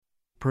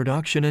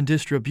Production and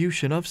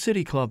distribution of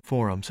City Club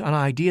forums on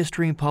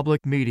IdeaStream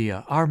Public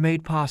Media are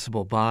made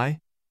possible by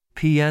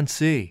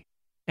PNC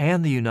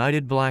and the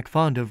United Black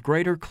Fund of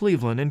Greater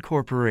Cleveland,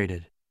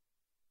 Incorporated.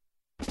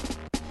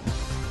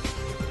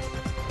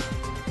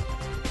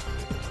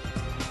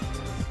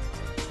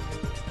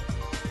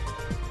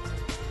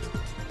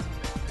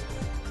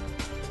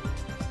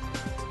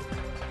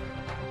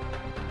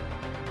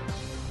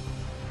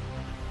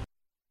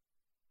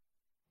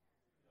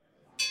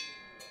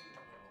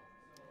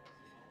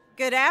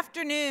 Good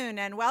afternoon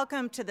and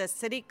welcome to the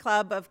City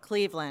Club of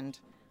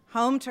Cleveland,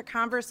 home to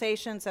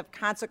conversations of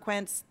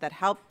consequence that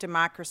help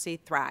democracy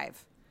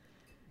thrive.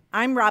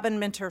 I'm Robin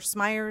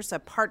Minter-Smyers, a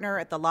partner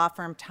at the law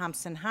firm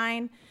Thompson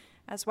Hine,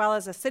 as well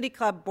as a City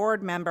Club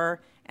board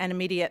member and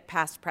immediate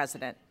past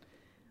president.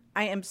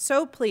 I am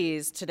so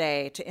pleased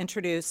today to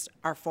introduce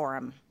our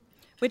forum,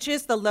 which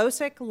is the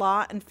LoSiC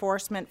Law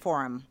Enforcement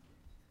Forum,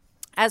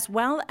 as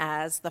well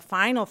as the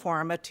final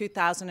forum of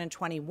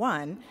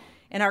 2021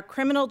 in our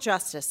Criminal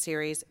Justice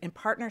series in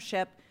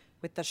partnership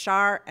with the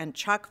Shar and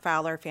Chuck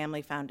Fowler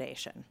Family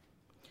Foundation.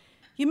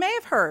 You may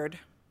have heard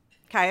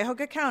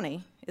Cuyahoga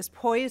County is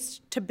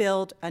poised to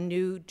build a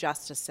new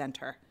Justice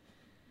Center.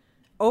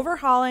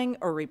 Overhauling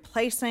or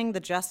replacing the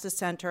Justice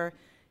Center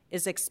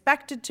is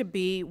expected to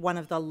be one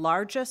of the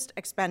largest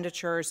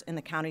expenditures in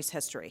the county's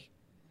history.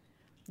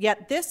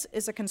 Yet this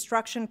is a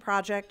construction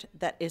project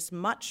that is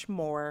much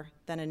more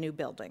than a new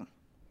building.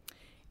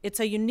 It's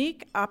a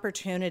unique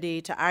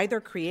opportunity to either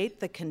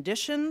create the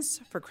conditions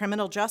for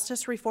criminal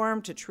justice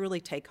reform to truly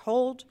take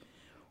hold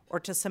or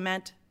to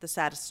cement the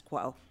status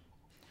quo.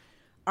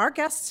 Our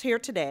guests here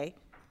today,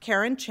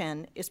 Karen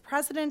Chinn, is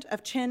president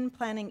of Chinn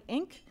Planning,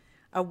 Inc.,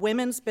 a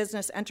women's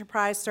business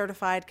enterprise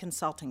certified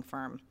consulting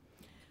firm.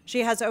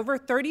 She has over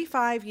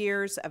 35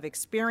 years of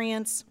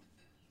experience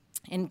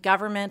in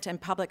government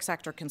and public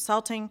sector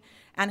consulting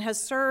and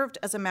has served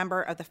as a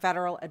member of the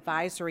Federal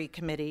Advisory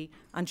Committee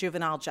on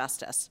Juvenile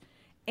Justice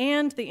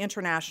and the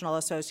International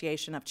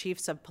Association of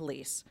Chiefs of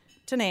Police,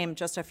 to name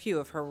just a few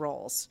of her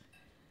roles.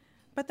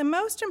 But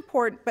most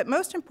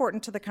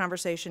important to the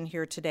conversation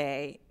here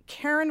today,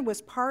 Karen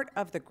was part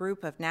of the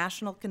group of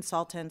national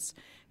consultants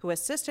who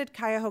assisted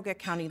Cuyahoga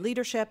County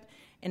leadership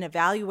in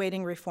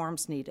evaluating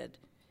reforms needed.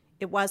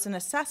 It was an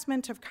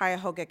assessment of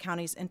Cuyahoga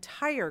County's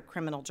entire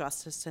criminal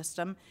justice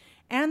system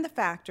and the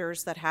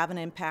factors that have an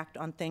impact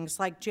on things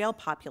like jail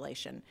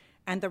population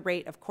and the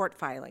rate of court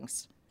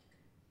filings.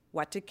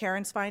 What did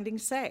Karen's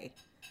findings say?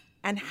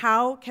 And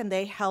how can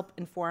they help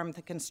inform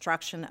the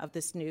construction of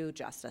this new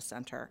Justice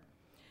Center?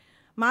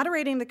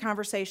 Moderating the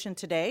conversation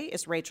today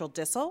is Rachel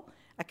Dissel,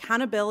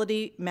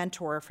 accountability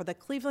mentor for the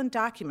Cleveland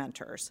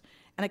Documenters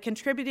and a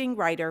contributing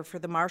writer for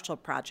the Marshall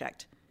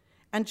Project.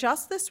 And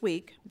just this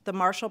week, the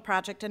Marshall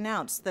Project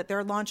announced that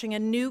they're launching a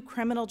new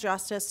criminal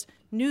justice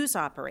news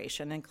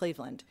operation in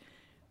Cleveland.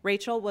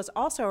 Rachel was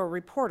also a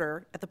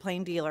reporter at the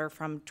Plain Dealer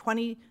from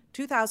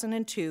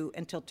 2002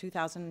 until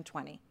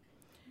 2020.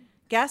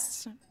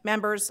 Guests,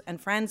 members, and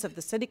friends of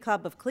the City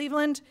Club of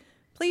Cleveland,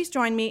 please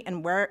join me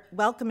in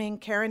welcoming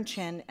Karen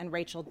Chinn and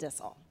Rachel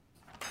Dissel.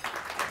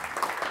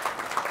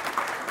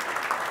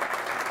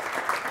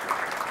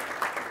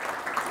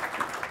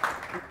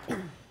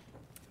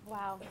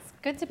 Wow, it's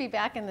good to be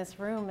back in this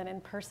room and in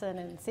person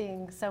and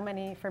seeing so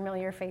many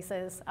familiar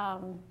faces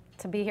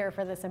to be here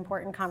for this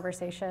important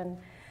conversation.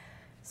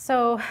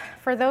 So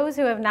for those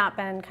who have not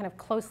been kind of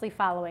closely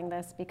following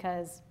this,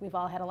 because we've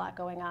all had a lot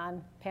going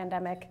on,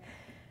 pandemic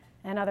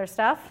and other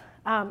stuff,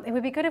 it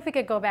would be good if we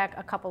could go back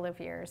a couple of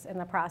years in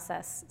the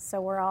process so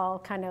we're all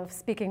kind of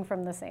speaking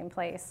from the same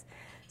place.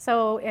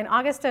 So in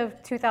August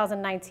of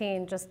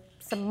 2019, just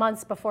some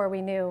months before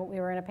we knew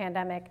we were in a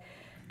pandemic,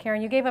 Karen,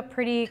 you gave a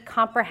pretty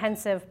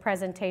comprehensive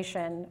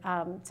presentation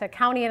to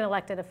county and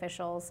elected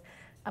officials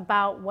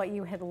about what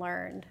you had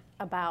learned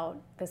about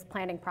this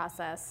planning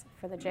process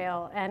for the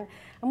jail. And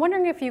I'm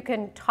wondering if you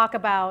can talk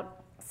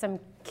about some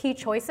key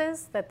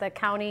choices that the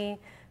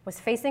county was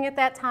facing at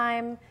that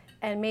time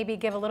and maybe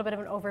give a little bit of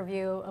an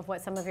overview of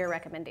what some of your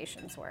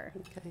recommendations were.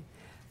 Okay.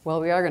 Well,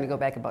 we are going to go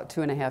back about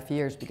 2.5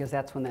 years because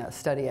that's when that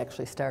study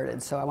actually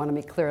started. So I want to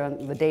be clear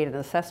on the data and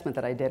assessment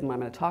that I did, and what I'm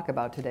going to talk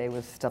about today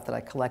was stuff that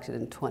I collected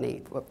in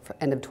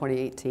end of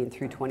 2018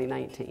 through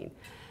 2019.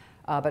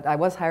 But I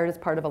was hired as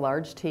part of a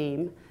large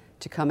team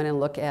to come in and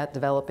look at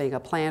developing a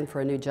plan for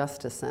a new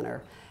justice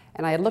center.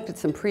 And I had looked at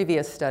some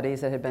previous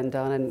studies that had been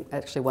done, and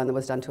actually one that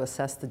was done to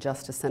assess the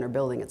Justice Center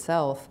building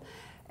itself.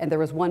 And there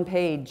was one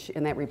page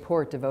in that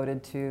report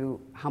devoted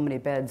to how many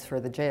beds for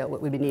the jail, what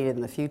would be needed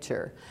in the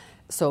future.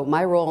 So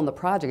my role in the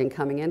project and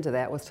coming into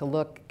that was to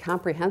look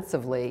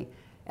comprehensively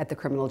at the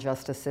criminal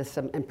justice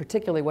system, and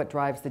particularly what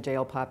drives the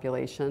jail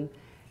population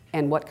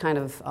and what kind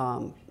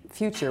of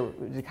future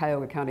did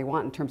Cuyahoga County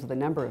want in terms of the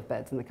number of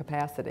beds and the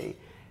capacity.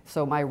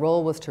 So my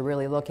role was to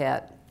really look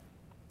at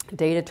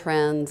data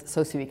trends,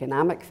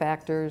 socioeconomic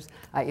factors.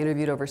 I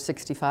interviewed over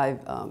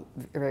 65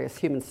 various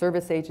human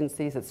service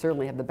agencies that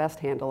certainly have the best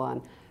handle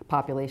on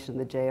population in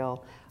the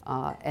jail,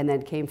 and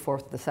then came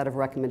forth with a set of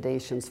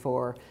recommendations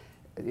for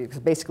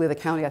basically the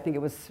county, I think it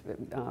was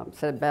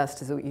said it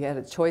best, is that you had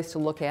a choice to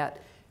look at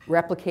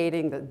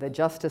replicating the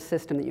justice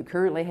system that you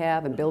currently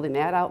have and building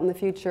that out in the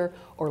future,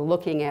 or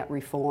looking at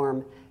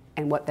reform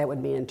and what that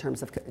would mean in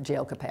terms of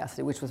jail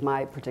capacity, which was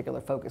my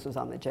particular focus, was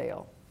on the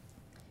jail.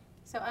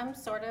 So I'm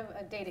sort of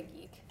a data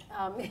geek.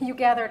 You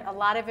gathered a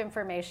lot of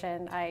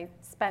information. I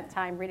spent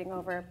time reading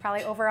over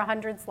probably over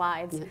 100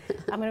 slides.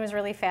 I was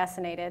really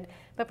fascinated,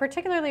 but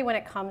particularly when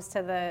it comes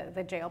to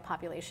the jail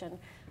population.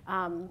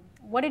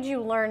 What did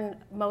you learn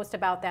most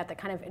about that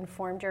kind of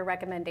informed your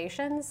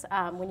recommendations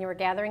when you were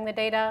gathering the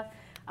data?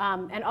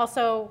 And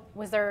also,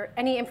 was there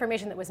any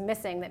information that was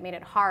missing that made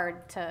it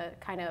hard to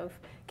kind of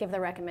give the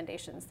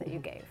recommendations that you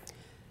gave?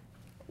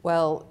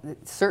 Well,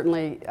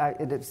 certainly,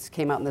 it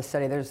came out in this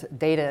study, there's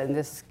data in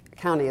this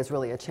county is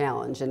really a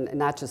challenge, and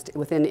not just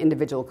within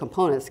individual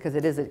components, because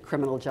it is a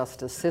criminal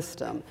justice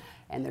system.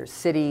 And there's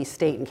city,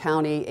 state, and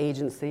county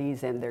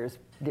agencies, and there's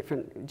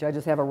different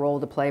judges have a role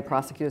to play,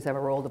 prosecutors have a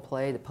role to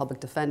play, the public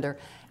defender,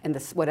 and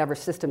whatever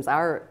systems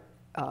are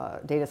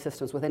data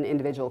systems within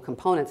individual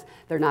components,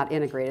 they're not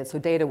integrated. So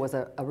data was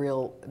a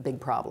real big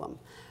problem.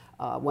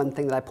 One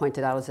thing that I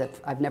pointed out is that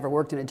I've never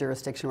worked in a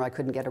jurisdiction where I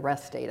couldn't get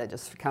arrest data,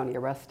 just county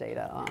arrest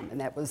data, and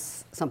that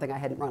was something I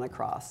hadn't run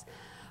across.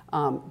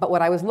 But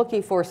what I was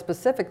looking for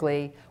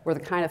specifically were the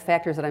kind of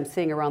factors that I'm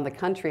seeing around the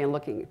country and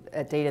looking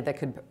at data that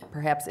could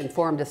perhaps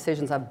inform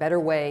decisions on better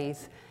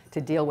ways to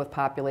deal with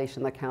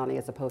population in the county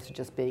as opposed to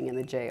just being in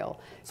the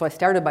jail. So I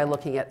started by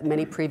looking at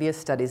many previous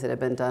studies that have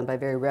been done by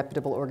very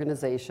reputable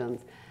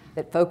organizations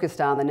that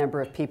focused on the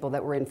number of people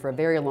that were in for a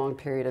very long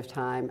period of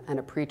time and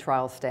a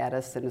pretrial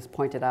status, and as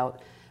pointed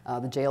out,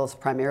 the jail is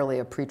primarily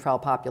a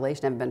pretrial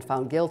population, haven't been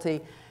found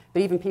guilty.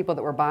 But even people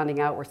that were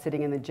bonding out were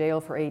sitting in the jail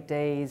for 8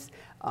 days.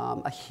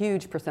 A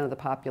huge percent of the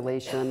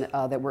population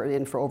that were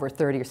in for over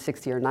 30 or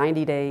 60 or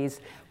 90 days,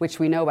 which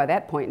we know by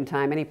that point in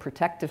time, any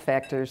protective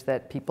factors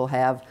that people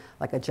have,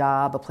 like a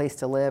job, a place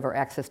to live, or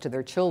access to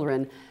their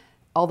children,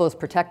 all those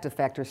protective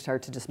factors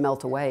start to just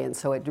melt away. And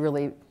so it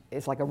really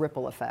is like a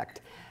ripple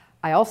effect.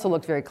 I also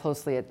looked very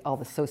closely at all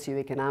the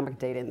socioeconomic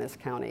data in this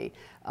county,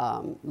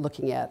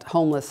 looking at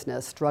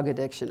homelessness, drug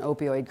addiction,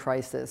 opioid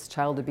crisis,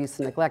 child abuse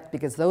and neglect,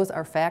 because those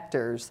are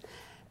factors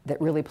that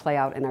really play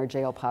out in our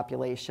jail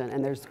population.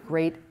 And there's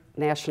great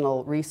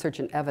national research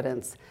and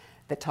evidence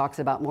that talks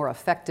about more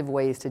effective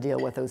ways to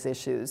deal with those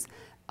issues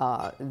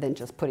than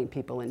just putting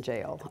people in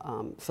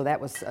jail. So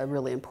that was a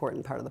really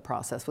important part of the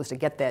process, was to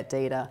get that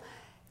data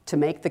to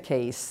make the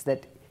case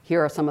that here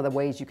are some of the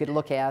ways you could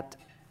look at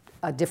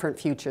a different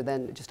future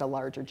than just a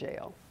larger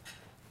jail.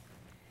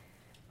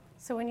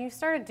 So when you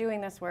started doing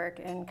this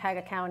work in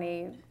Cuyahoga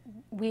County,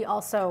 we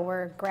also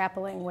were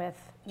grappling with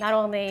not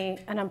only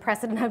an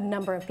unprecedented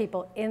number of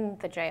people in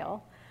the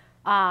jail,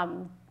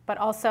 but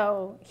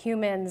also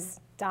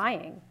humans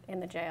dying in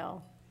the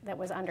jail that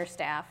was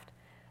understaffed.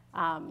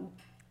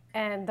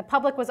 And the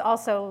public was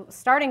also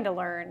starting to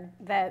learn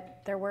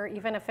that there were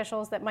even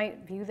officials that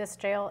might view this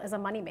jail as a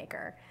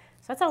moneymaker.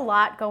 So that's a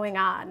lot going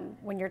on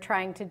when you're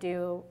trying to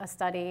do a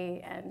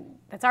study, and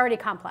it's already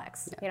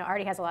complex,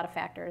 already has a lot of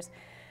factors.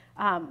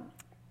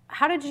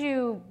 How did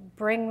you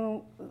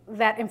bring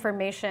that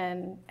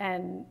information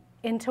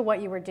into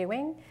what you were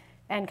doing,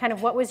 and kind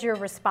of what was your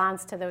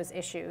response to those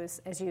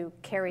issues as you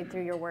carried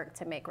through your work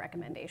to make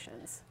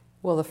recommendations?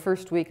 Well, the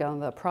first week on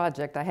the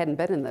project, I hadn't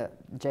been in the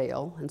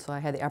jail, and so I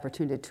had the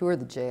opportunity to tour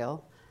the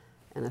jail.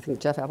 And I think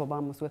Jeff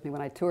Applebaum was with me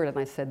when I toured it, and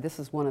I said, this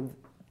is one of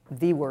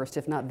the worst,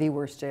 if not the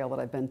worst jail that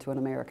I've been to in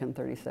America in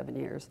 37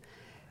 years.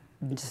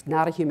 Just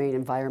not a humane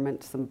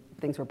environment. Some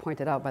things were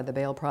pointed out by the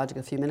Bail Project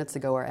a few minutes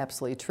ago are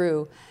absolutely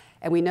true.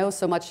 And we know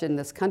so much in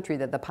this country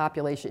that the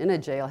population in a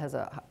jail has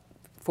a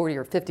 40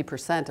 or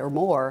 50% or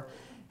more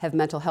have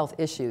mental health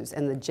issues,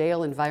 and the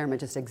jail environment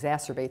just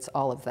exacerbates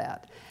all of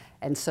that.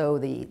 And so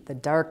the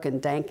dark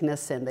and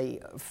dankness and the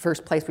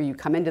first place where you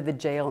come into the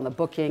jail and the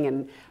booking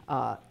and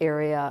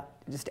area,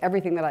 just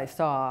everything that I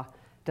saw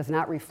does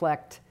not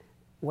reflect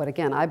what,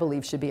 again, I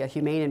believe should be a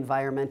humane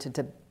environment.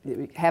 To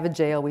have a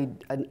jail,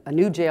 a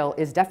new jail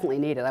is definitely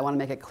needed. I want to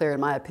make it clear, in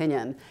my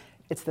opinion,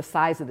 it's the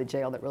size of the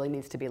jail that really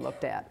needs to be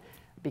looked at.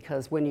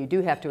 Because when you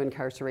do have to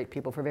incarcerate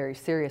people for very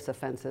serious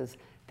offenses,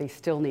 they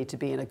still need to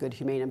be in a good,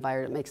 humane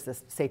environment. It makes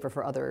this safer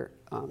for other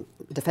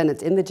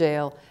defendants in the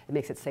jail. It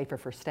makes it safer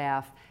for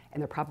staff,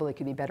 and there probably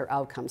could be better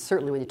outcomes,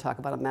 certainly when you talk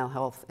about a mental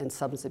health and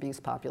substance abuse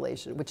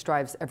population, which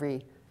drives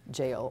every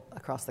jail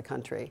across the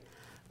country.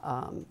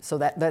 So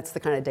that's the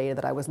kind of data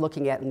that I was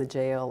looking at in the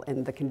jail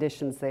and the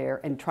conditions there,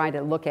 and trying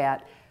to look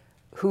at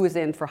who is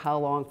in for how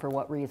long, for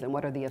what reason,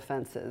 what are the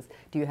offenses?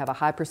 Do you have a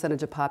high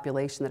percentage of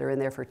population that are in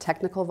there for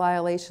technical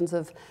violations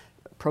of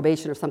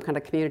probation or some kind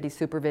of community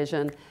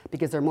supervision?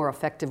 Because there are more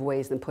effective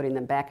ways than putting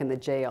them back in the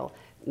jail.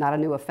 Not a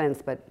new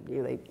offense, but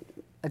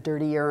a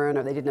dirty urine,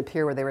 or they didn't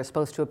appear where they were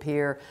supposed to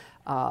appear,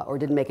 or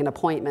didn't make an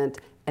appointment,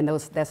 and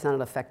that's not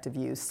an effective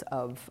use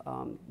of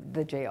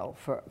the jail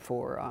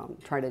for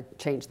trying to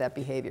change that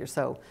behavior.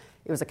 So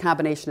it was a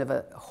combination of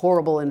a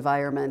horrible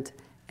environment,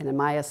 and in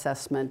my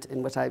assessment,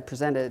 in which I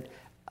presented,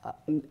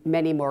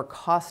 many more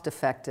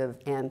cost-effective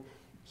and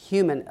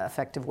human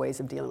effective ways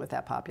of dealing with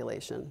that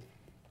population.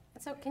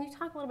 So can you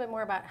talk a little bit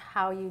more about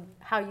how you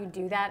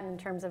do that in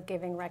terms of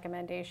giving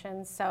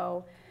recommendations?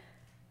 So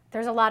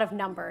there's a lot of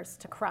numbers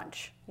to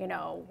crunch, you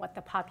know, what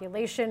the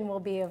population will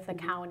be of the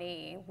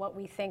county, what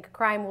we think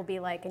crime will be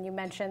like. And you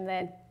mentioned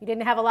that you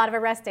didn't have a lot of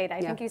arrest data.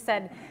 I think you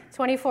said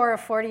 24 of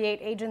 48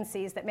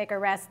 agencies that make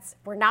arrests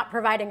were not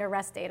providing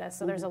arrest data.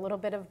 So there's a little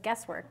bit of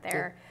guesswork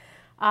there.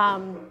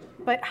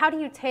 But how do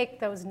you take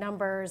those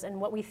numbers and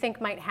what we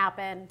think might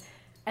happen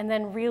and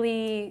then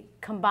really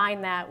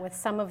combine that with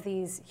some of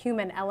these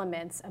human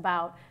elements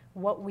about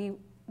what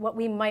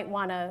we might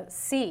want to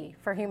see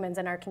for humans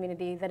in our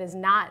community that is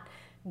not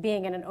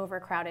being in an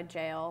overcrowded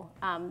jail,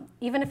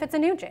 even if it's a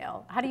new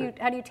jail? How do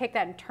you take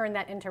that and turn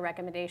that into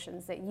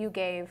recommendations that you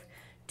gave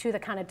to the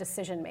kind of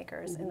decision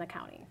makers in the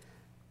county?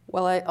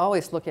 Well, I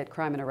always look at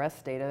crime and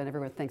arrest data, and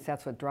everyone thinks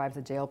that's what drives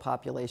the jail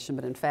population.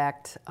 But in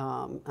fact,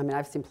 I mean,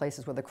 I've seen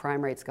places where the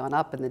crime rate's gone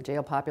up and the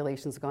jail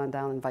population's gone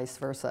down, and vice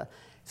versa.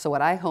 So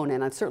what I hone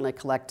in on, certainly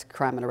collect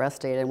crime and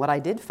arrest data, and what I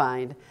did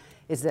find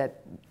is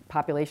that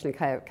population in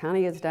Cuyahoga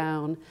County is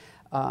down.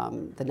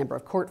 The number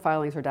of court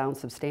filings are down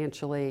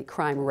substantially.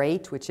 Crime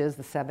rate, which is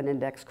the 7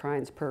 index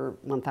crimes per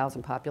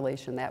 1,000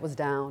 population, that was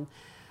down.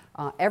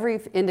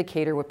 Every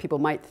indicator what people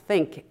might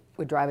think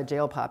would drive a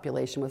jail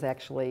population was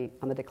actually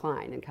on the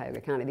decline in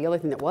Cuyahoga County. The only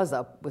thing that was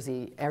up was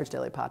the average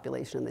daily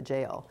population in the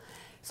jail.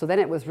 So then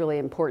it was really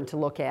important to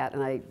look at,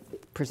 and I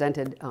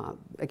presented,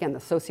 again, the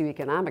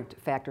socioeconomic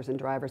factors and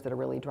drivers that are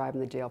really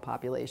driving the jail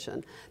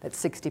population, that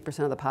 60%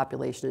 of the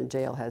population in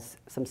jail has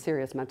some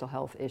serious mental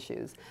health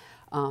issues.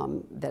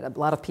 That a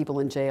lot of people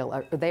in jail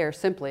are there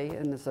simply,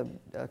 and there's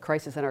a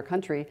crisis in our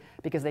country,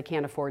 because they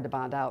can't afford to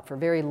bond out. For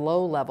very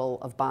low level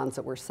of bonds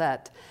that were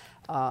set,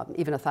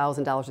 even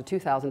 $1,000 or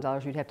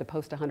 $2,000, you'd have to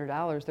post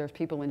 $100. There's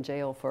people in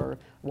jail for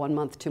 1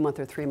 month, 2 months,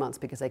 or 3 months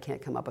because they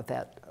can't come up with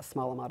that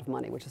small amount of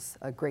money, which is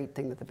a great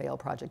thing that the Bail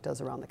Project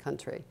does around the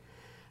country.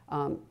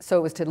 So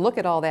it was to look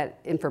at all that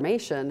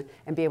information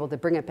and be able to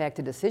bring it back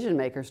to decision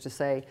makers to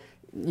say,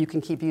 you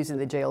can keep using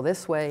the jail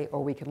this way,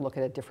 or we can look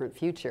at a different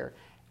future.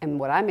 And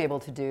what I'm able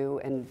to do,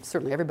 and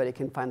certainly everybody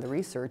can find the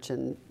research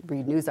and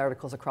read news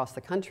articles across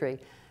the country,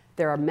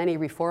 there are many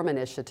reform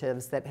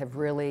initiatives that have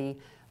really,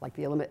 like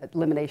the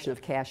elimination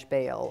of cash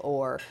bail,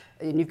 or,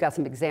 and you've got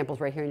some examples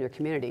right here in your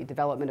community,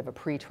 development of a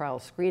pretrial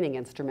screening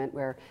instrument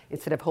where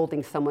instead of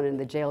holding someone in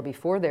the jail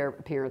before their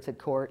appearance at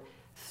court,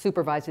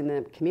 supervising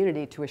the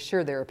community to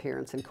assure their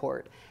appearance in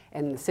court.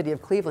 And the city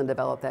of Cleveland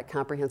developed that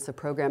comprehensive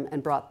program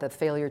and brought the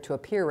failure to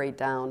appear rate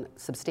down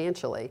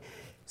substantially.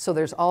 So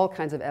there's all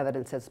kinds of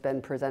evidence that's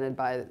been presented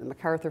by the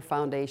MacArthur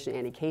Foundation,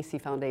 Annie Casey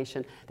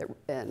Foundation,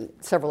 and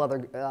several other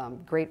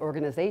great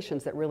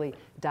organizations that really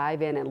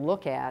dive in and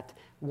look at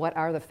what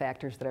are the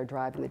factors that are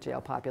driving the jail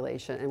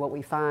population. And what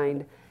we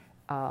find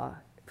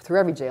through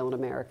every jail in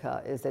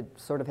America is that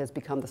sort of has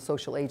become the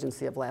social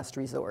agency of last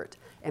resort.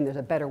 And there's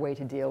a better way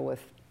to deal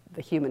with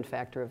the human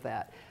factor of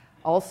that.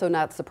 Also,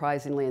 not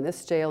surprisingly, in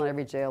this jail and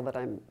every jail that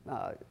I'm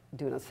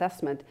doing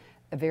assessment,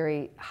 a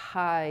very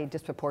high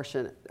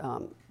disproportionate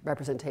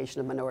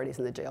representation of minorities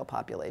in the jail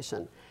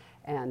population.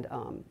 And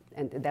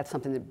that's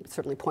something that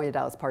certainly pointed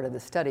out as part of the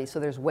study. So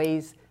there's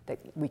ways that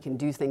we can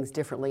do things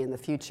differently in the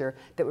future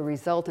that would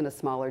result in a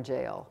smaller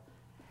jail.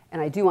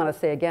 And I do want to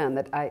say again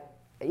that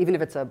even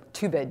if it's a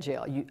 2-bed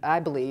jail, I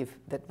believe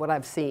that what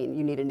I've seen,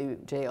 you need a new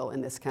jail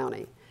in this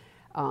county.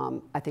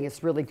 I think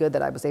it's really good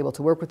that I was able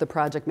to work with the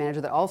project manager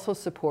that also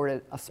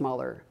supported a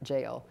smaller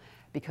jail,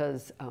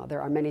 because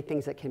there are many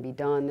things that can be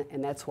done,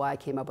 and that's why I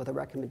came up with a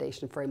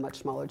recommendation for a much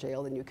smaller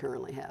jail than you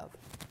currently have.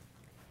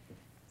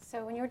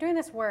 So when you were doing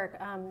this work,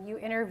 you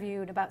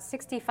interviewed about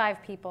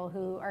 65 people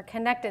who are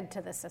connected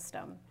to the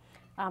system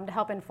to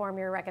help inform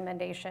your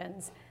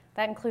recommendations.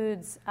 That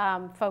includes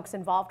folks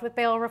involved with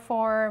bail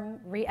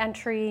reform,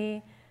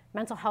 reentry,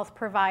 mental health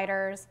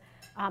providers.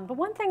 But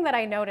one thing that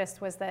I noticed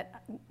was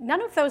that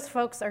none of those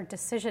folks are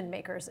decision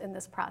makers in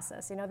this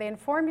process. You know, they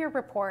inform your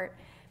report,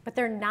 but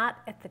they're not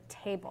at the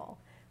table.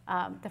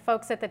 The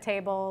folks at the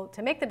table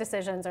to make the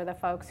decisions are the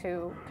folks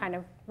who kind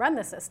of run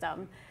the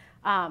system.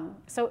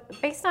 So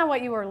based on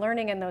what you were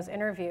learning in those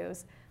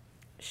interviews,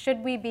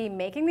 should we be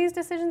making these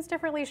decisions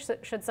differently?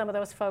 Should some of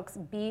those folks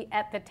be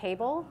at the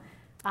table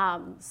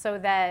so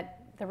that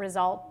the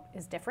result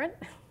is different?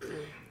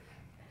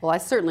 Well, I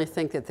certainly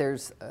think that there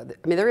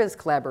is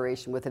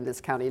collaboration within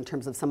this county in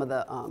terms of some of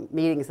the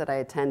meetings that I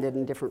attended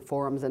in different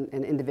forums and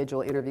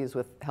individual interviews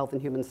with Health and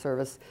Human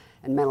Service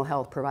and mental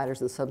health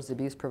providers and substance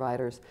abuse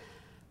providers.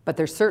 But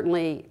there's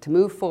certainly, to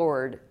move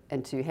forward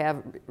and to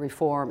have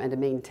reform and to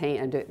maintain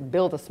and to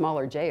build a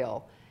smaller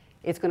jail,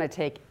 it's going to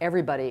take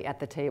everybody at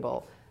the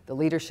table, the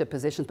leadership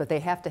positions, but they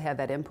have to have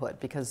that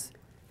input, because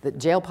the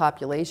jail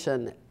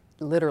population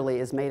literally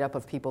is made up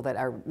of people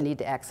that need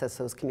to access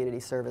those community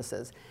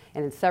services.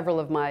 And in several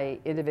of my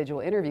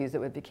individual interviews,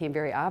 it became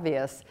very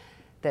obvious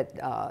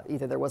that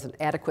either there wasn't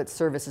adequate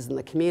services in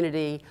the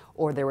community,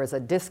 or there was a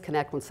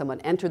disconnect when someone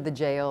entered the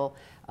jail.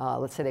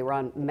 Let's say they were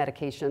on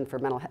medication for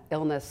mental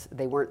illness,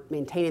 they weren't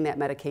maintaining that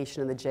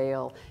medication in the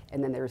jail,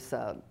 and then there's,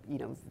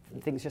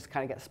 things just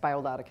kind of get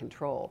spiraled out of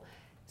control.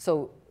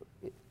 So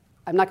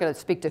I'm not going to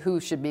speak to who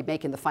should be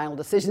making the final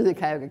decision in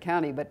Cuyahoga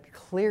County, but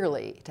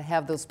clearly to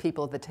have those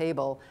people at the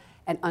table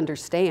and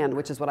understand,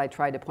 which is what I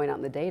tried to point out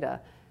in the data,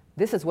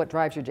 this is what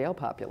drives your jail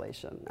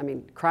population. I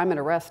mean, crime and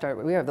arrest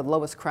we have the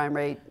lowest crime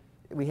rate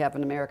we have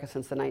in America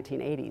since the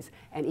 1980s.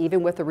 And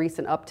even with the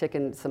recent uptick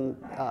in some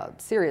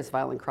serious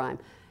violent crime,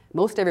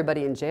 most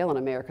everybody in jail in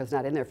America is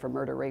not in there for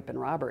murder, rape,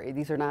 and robbery.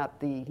 These are not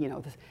the,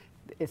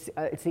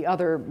 it's the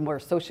other more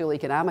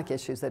socioeconomic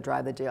issues that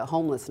drive the jail.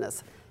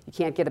 Homelessness. You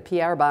can't get a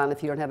PR bond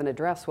if you don't have an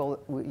address. Well,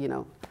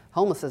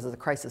 homelessness is a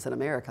crisis in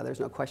America. There's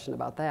no question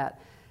about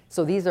that.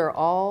 So these are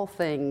all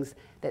things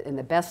that in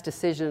the best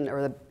decision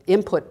or the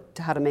input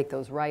to how to make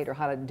those right or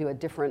how to do a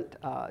different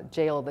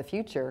jail of the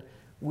future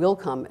will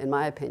come, in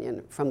my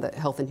opinion, from the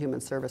health and human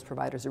service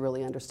providers who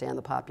really understand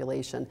the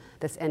population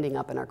that's ending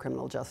up in our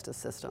criminal justice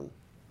system.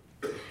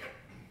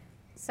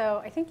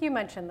 So I think you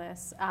mentioned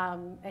this,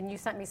 and you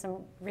sent me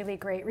some really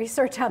great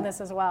research on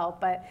this as well,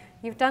 but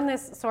you've done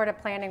this sort of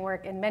planning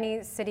work in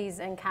many cities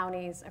and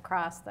counties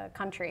across the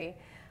country.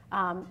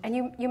 And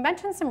you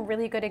mentioned some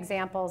really good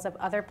examples of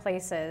other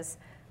places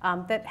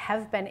that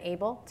have been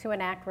able to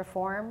enact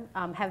reform,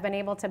 have been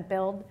able to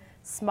build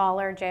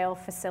smaller jail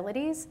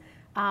facilities.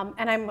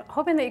 And I'm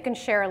hoping that you can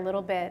share a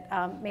little bit,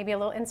 maybe a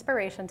little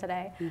inspiration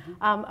today,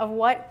 of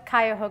what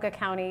Cuyahoga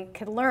County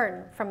could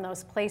learn from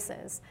those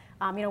places.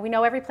 We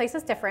know every place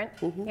is different,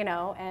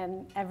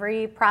 and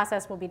every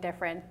process will be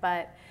different,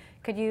 but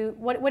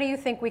what do you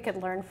think we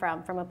could learn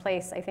from a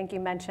place, I think you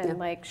mentioned,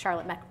 like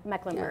Charlotte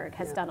Mecklenburg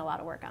has done a lot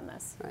of work on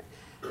this.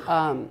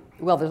 Right.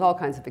 Well, there's all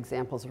kinds of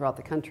examples throughout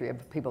the country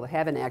of people that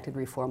have enacted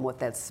reform, what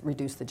that's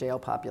reduced the jail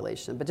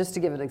population. But just to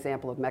give an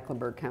example of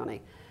Mecklenburg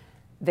County,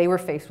 they were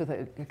faced with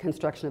a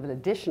construction of an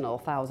additional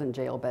 1,000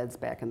 jail beds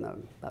back in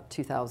about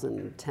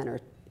 2010 or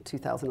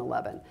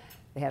 2011.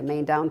 They had a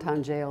main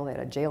downtown jail, they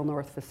had a jail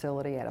north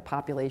facility, had a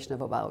population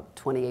of about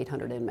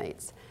 2,800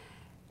 inmates.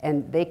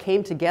 And they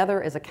came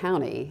together as a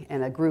county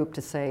and a group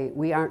to say,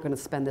 we aren't going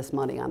to spend this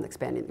money on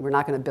expanding, we're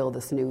not going to build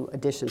this new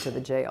addition to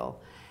the jail.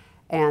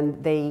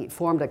 And they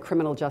formed a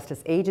criminal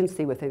justice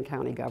agency within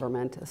county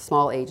government, a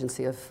small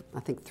agency of, I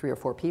think, 3 or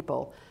 4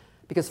 people.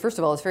 Because first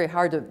of all, it's very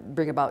hard to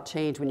bring about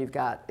change when you've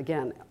got,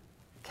 again,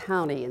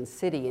 county and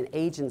city and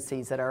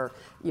agencies that are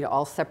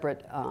all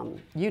separate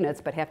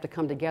units but have to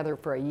come together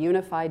for a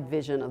unified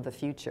vision of the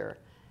future.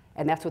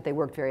 And that's what they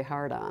worked very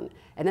hard on.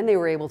 And then they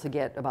were able to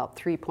get about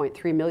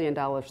 $3.3 million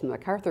from the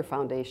MacArthur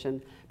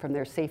Foundation from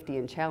their safety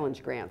and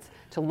challenge grants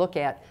to look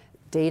at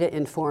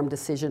data-informed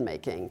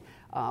decision-making,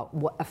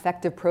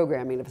 effective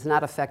programming. If it's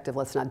not effective,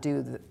 let's not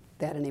do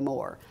that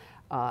anymore.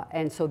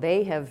 And so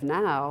they have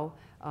now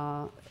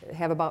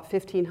have about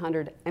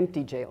 1,500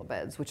 empty jail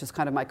beds, which is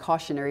kind of my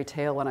cautionary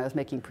tale when I was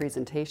making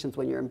presentations.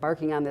 When you're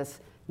embarking on this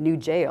new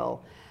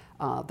jail,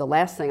 the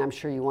last thing I'm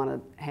sure you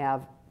want to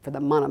have for the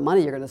amount of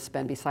money you're going to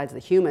spend, besides the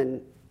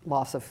human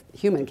loss of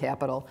human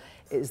capital,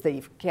 is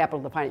the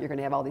capital to find you're going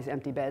to have all these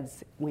empty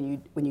beds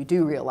when you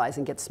do realize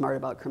and get smart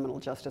about criminal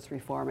justice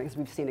reform, because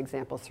we've seen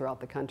examples throughout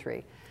the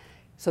country.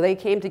 So they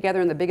came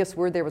together, and the biggest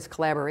word there was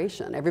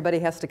collaboration. Everybody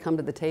has to come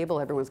to the table.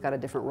 Everyone's got a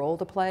different role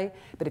to play.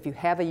 But if you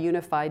have a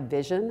unified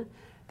vision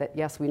that,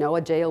 yes, we know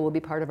a jail will be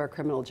part of our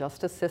criminal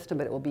justice system,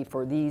 but it will be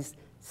for these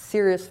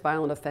serious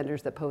violent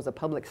offenders that pose a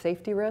public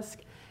safety risk,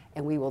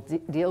 and we will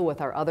deal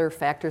with our other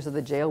factors of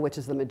the jail, which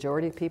is the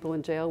majority of people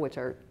in jail, which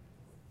are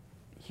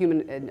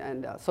human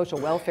and social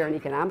welfare and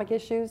economic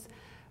issues,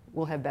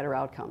 we'll have better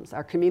outcomes.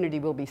 Our community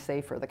will be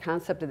safer. The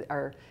concept that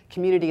our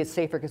community is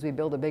safer because we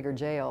build a bigger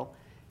jail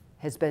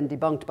has been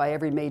debunked by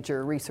every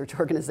major research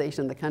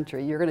organization in the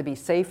country. You're going to be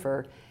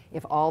safer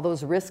if all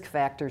those risk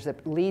factors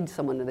that lead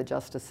someone to the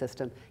justice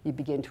system, you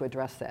begin to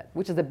address that,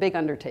 which is a big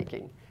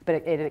undertaking. But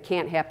it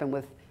can't happen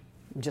with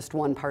just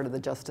one part of the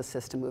justice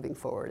system moving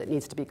forward. It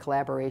needs to be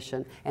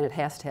collaboration, and it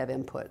has to have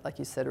input, like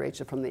you said,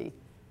 Rachel,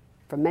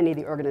 from many of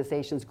the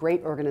organizations,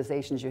 great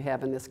organizations you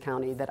have in this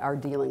county that are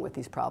dealing with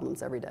these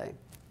problems every day.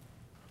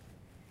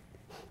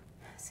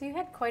 So you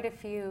had quite a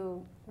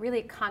few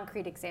really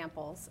concrete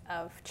examples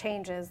of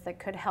changes that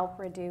could help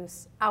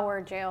reduce our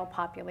jail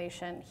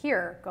population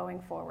here going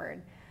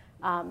forward.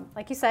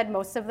 Like you said,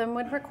 most of them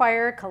would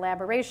require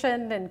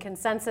collaboration and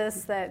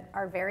consensus that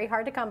are very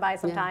hard to come by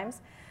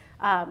sometimes.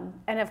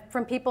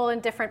 From people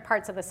in different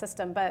parts of the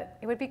system. But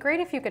it would be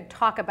great if you could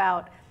talk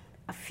about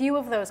a few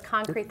of those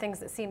concrete things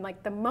that seem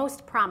like the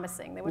most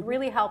promising, that would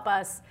really help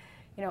us,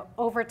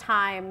 over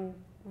time,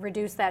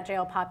 reduce that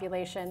jail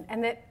population.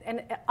 And it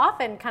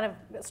often kind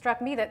of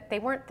struck me that they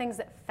weren't things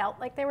that felt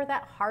like they were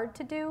that hard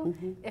to do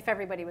if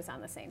everybody was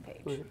on the same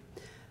page.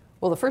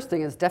 Well, the first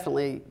thing is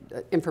definitely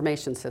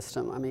information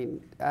system. I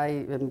mean, I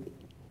am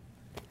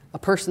a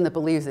person that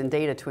believes in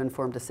data to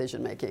inform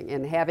decision making,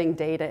 and having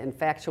data and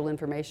factual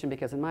information,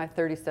 because in my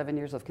 37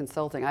 years of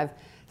consulting, I've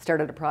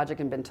started a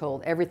project and been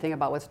told everything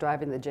about what's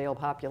driving the jail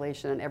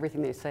population, and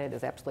everything they say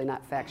is absolutely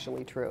not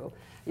factually true,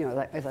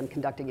 as I'm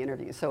conducting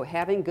interviews. So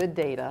having good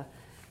data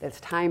that's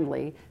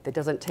timely, that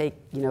doesn't take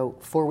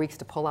 4 weeks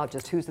to pull out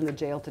just who's in the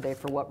jail today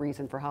for what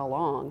reason, for how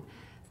long,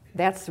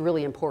 that's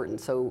really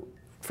important. So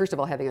first of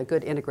all, having a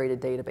good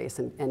integrated database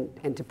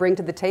and to bring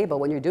to the table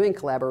when you're doing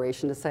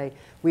collaboration to say,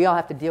 we all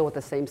have to deal with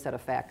the same set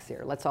of facts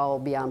here. Let's all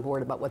be on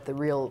board about what the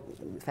real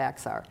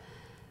facts are.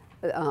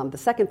 The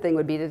second thing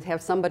would be to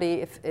have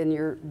somebody in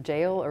your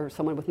jail or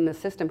someone within the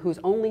system whose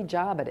only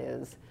job it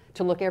is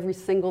to look every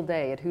single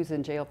day at who's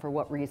in jail for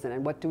what reason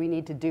and what do we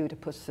need to do to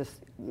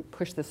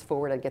push this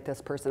forward and get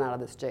this person out of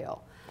this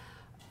jail.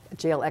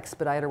 Jail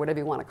expedite or whatever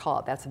you want to call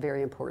it, that's a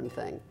very important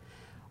thing.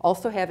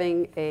 Also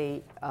having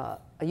a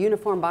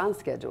uniform bond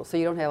schedule, so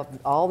you don't have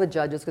all the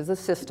judges, because the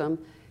system,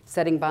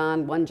 setting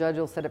bond, one judge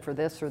will set it for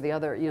this or the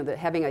other,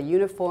 having a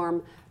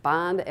uniform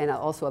bond and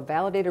also a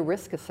validated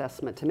risk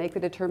assessment to make the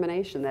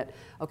determination that,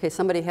 okay,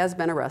 somebody has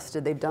been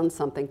arrested, they've done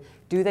something,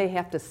 do they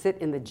have to sit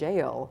in the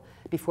jail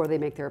before they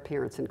make their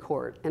appearance in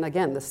court? And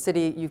again, the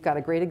city, you've got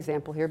a great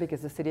example here because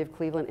the city of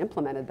Cleveland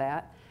implemented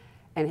that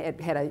and it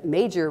had a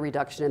major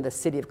reduction in the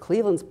city of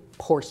Cleveland's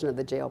portion of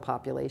the jail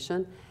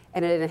population,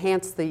 and it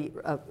enhanced the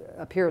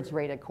appearance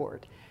rate at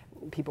court.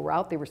 People were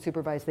out, they were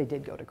supervised, they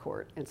did go to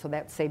court. And so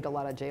that saved a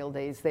lot of jail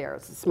days there.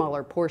 It's a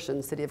smaller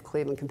portion, city of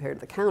Cleveland compared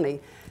to the county,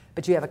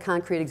 but you have a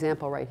concrete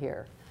example right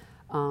here.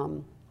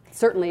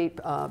 Certainly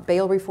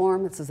bail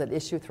reform, this is an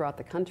issue throughout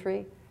the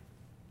country.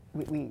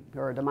 We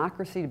are a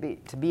democracy.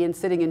 To be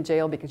sitting in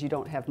jail because you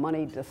don't have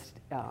money just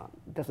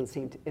doesn't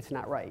seem it's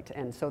not right.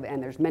 And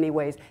there's many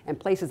ways, and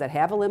places that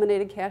have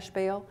eliminated cash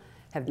bail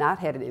have not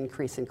had an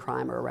increase in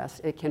crime or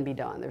arrest. It can be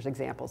done. There's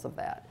examples of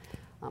that.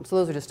 So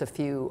those are just a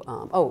few.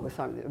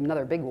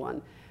 Another big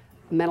one,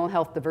 mental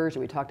health diversion.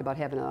 We talked about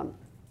having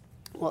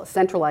a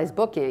centralized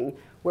booking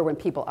where when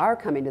people are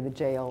coming to the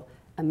jail,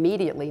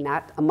 immediately,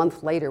 not a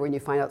month later when you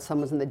find out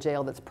someone's in the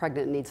jail that's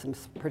pregnant and needs some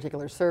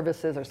particular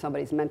services or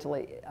somebody's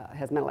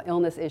has mental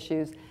illness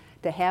issues,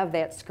 to have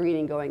that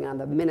screening going on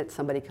the minute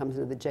somebody comes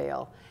into the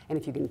jail. And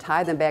if you can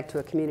tie them back to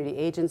a community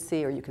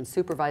agency or you can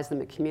supervise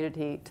them at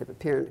community to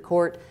appear in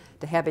court,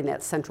 to having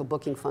that central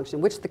booking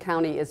function, which the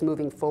county is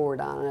moving forward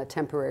on a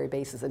temporary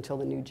basis until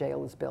the new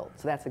jail is built.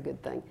 So that's a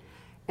good thing.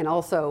 And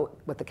also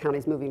what the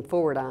county's moving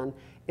forward on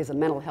is a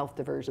mental health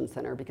diversion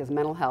center, because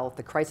mental health,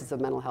 the crisis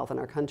of mental health in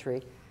our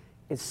country,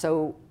 is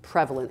so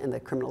prevalent in the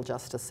criminal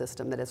justice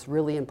system that it's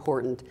really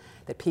important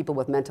that people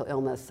with mental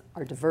illness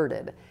are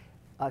diverted.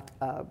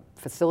 A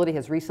facility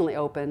has recently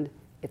opened.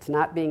 It's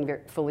not being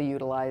fully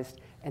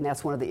utilized, and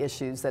that's one of the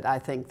issues that I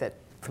think that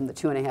from the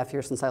 2.5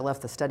 years since I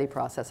left the study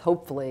process,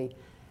 hopefully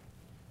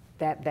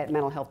that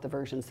mental health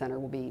diversion center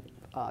will be,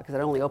 because it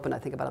only opened I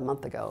think about a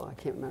month ago. I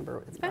can't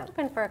remember. It's been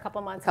open for a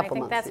couple months. I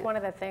think that's one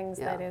of the things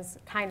that is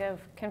kind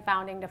of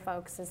confounding to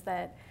folks is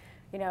that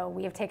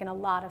we have taken a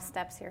lot of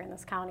steps here in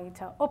this county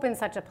to open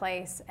such a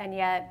place, and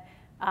yet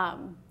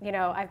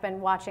I've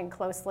been watching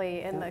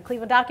closely in the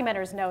Cleveland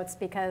Documenters notes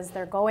because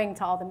they're going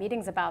to all the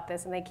meetings about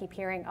this and they keep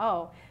hearing,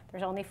 oh,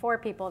 there's only 4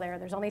 people there,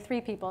 there's only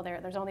 3 people there,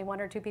 there's only 1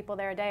 or 2 people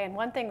there a day. And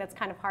one thing that's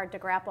kind of hard to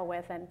grapple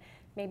with, and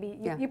maybe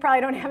you probably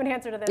don't have an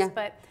answer to this,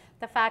 but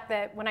the fact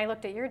that when I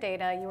looked at your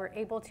data, you were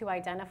able to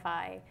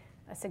identify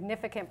a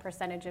significant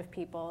percentage of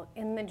people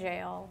in the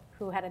jail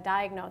who had a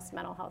diagnosed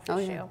mental health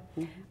issue.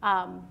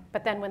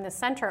 But then when the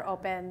center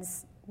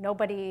opens,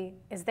 nobody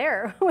is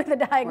there with a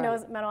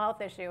diagnosed mental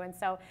health issue. And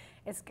so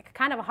it's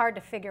kind of hard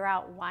to figure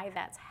out why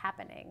that's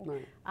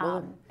happening.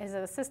 Is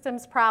it a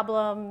systems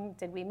problem?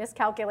 Did we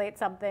miscalculate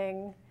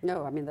something?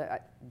 No, I mean,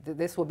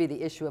 this will be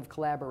the issue of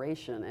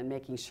collaboration and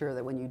making sure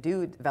that when you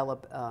do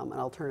develop an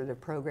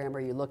alternative program or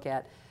you look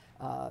at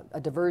a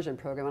diversion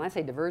program. When I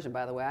say diversion,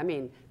 by the way, I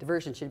mean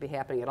diversion should be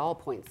happening at all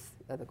points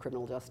of the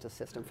criminal justice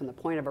system, from the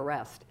point of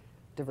arrest,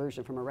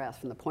 diversion from arrest,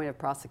 from the point of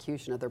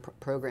prosecution of their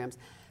programs.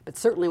 But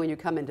certainly when you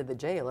come into the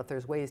jail, if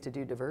there's ways to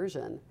do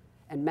diversion,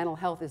 and mental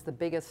health is the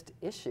biggest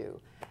issue.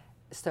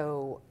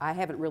 So I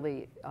haven't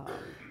really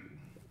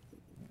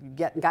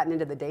gotten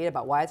into the data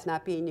about why it's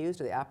not being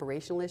used or the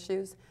operational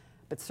issues,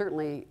 but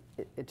certainly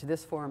to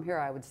this forum here,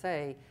 I would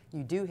say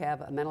you do have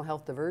a mental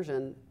health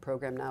diversion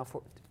program now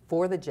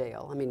for the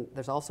jail. I mean,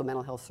 there's also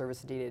mental health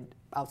services needed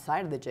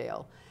outside of the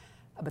jail,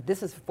 but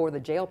this is for the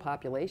jail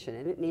population,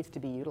 and it needs to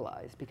be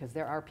utilized because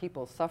there are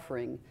people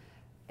suffering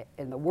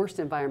in the worst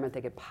environment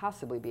they could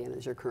possibly be in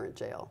is your current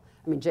jail.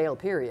 I mean, jail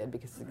period,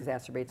 because it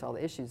exacerbates all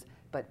the issues,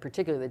 but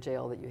particularly the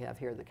jail that you have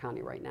here in the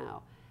county right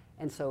now.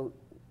 And so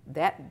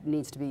that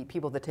needs to be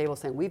people at the table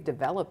saying, we've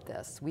developed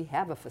this, we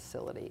have a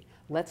facility,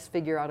 let's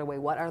figure out a way,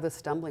 what are the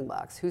stumbling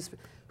blocks,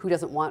 who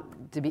doesn't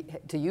want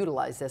to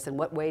utilize this, and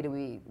what do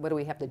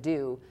we have to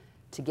do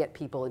to get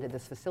people into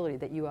this facility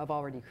that you have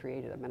already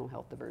created, a mental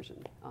health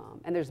diversion.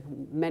 And there's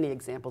many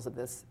examples of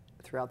this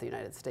throughout the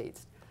United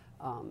States,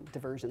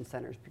 diversion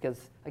centers,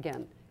 because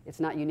again, it's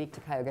not unique to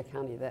Cuyahoga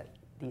County that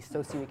the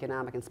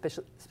socioeconomic and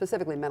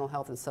specifically mental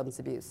health and substance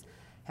abuse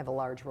have a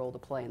large role to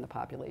play in the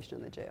population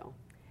in the jail.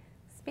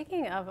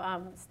 Speaking of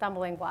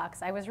stumbling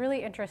blocks, I was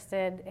really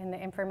interested in the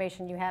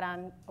information you had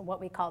on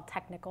what we call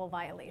technical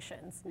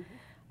violations.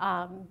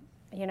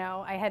 You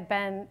know, I had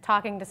been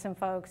talking to some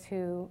folks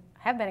who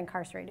have been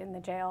incarcerated in the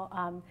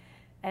jail,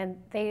 and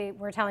they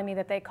were telling me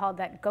that they called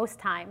that ghost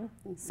time.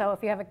 So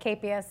if you have a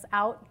KPS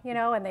out, you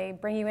know, and they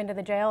bring you into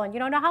the jail and you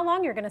don't know how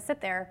long you're going to sit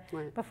there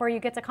before you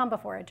get to come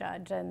before a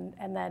judge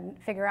and then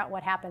figure out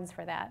what happens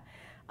for that.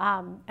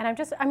 And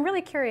I'm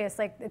really curious,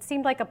 like, it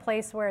seemed like a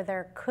place where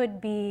there could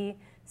be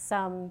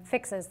some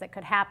fixes that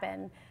could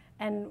happen.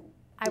 And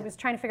I was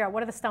trying to figure out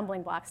what are the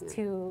stumbling blocks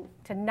to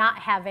not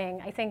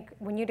having, I think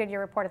when you did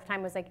your report at the time,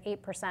 it was like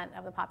 8%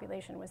 of the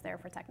population was there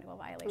for technical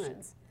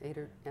violations. 8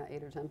 or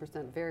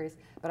 10% varies.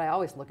 But I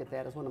always look at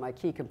that as one of my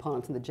key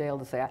components in the jail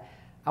to say,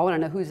 I want to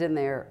know who's in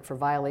there for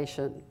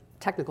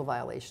technical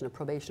violation of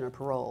probation or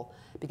parole,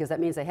 because that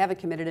means they haven't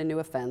committed a new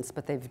offense,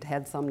 but they've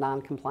had some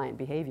non-compliant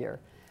behavior.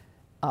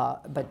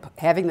 But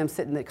having them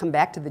come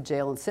back to the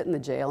jail and sit in the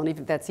jail, and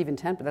even that's even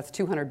 10, but that's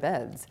 200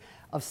 beds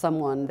of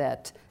someone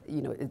that,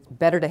 you know, it's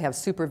better to have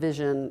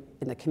supervision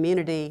in the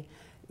community,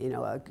 you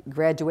know,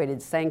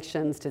 graduated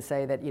sanctions to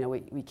say that, you know,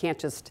 we can't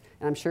just,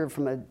 and I'm sure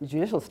from a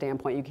judicial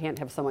standpoint, you can't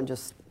have someone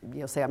just,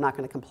 you know, say I'm not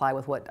going to comply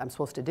with what I'm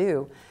supposed to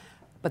do.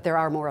 But there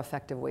are more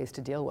effective ways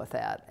to deal with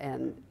that,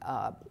 and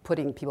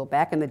putting people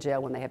back in the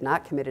jail when they have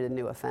not committed a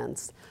new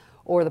offense,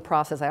 or the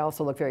process. I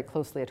also look very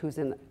closely at who's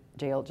in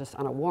jail just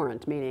on a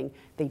warrant, meaning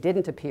they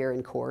didn't appear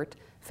in court.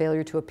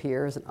 Failure to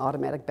appear is an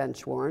automatic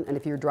bench warrant, and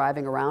if you're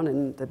driving around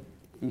and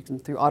you can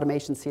through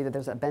automation see that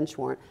there's a bench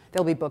warrant,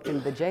 they'll be booked into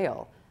the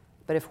jail.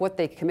 But if what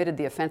they committed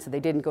the offense that they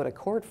didn't go to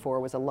court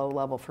for was a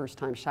low-level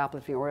first-time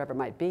shoplifting or whatever it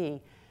might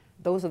be,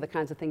 those are the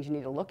kinds of things you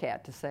need to look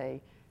at to say,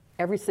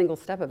 every single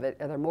step of it,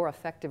 are there more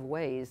effective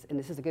ways, and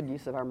this is a good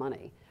use of our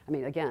money. I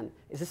mean, again,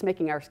 is this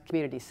making our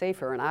community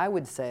safer? And I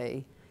would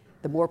say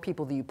the more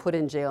people that you put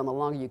in jail and the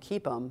longer you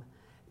keep them,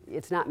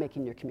 it's not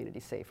making your community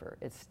safer.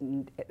 It's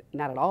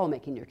not at all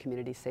making your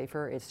community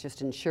safer. It's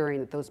just ensuring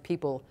that those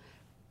people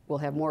will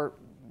have more,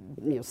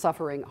 you know,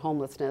 suffering,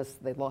 homelessness,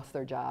 they've lost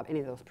their job, any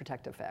of those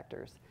protective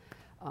factors.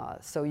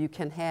 So you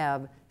can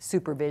have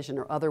supervision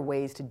or other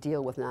ways to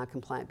deal with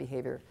non-compliant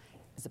behavior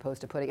as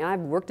opposed to putting, and I've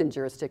worked in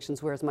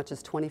jurisdictions where as much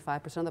as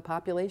 25% of the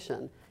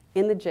population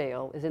is in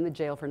the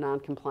jail for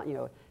non-compliant, you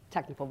know,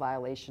 technical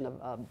violation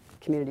of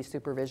community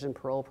supervision,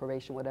 parole,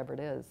 probation, whatever it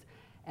is.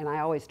 And I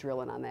always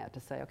drill in on that to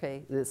say,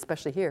 okay,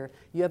 especially here,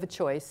 you have a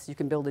choice. You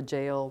can build a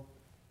jail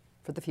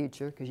for the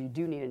future because you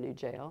do need a new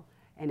jail,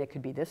 and it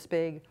could be this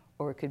big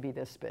or it could be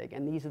this big.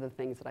 And these are the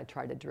things that I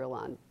try to drill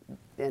on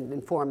and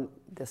inform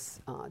this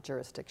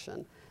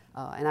jurisdiction.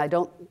 And I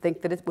don't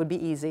think that it would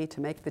be easy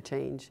to make the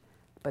change,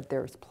 but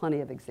there's plenty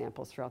of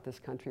examples throughout this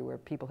country where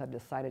people have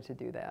decided to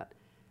do that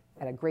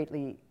at a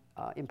greatly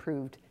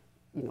improved,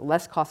 you know,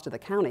 less cost to the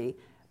county,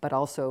 but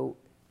also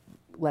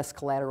less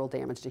collateral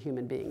damage to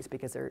human beings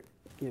because they're,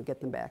 you know,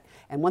 get them back.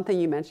 And one thing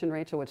you mentioned,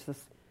 Rachel, which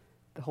is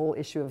the whole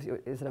issue of,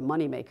 is it a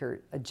moneymaker?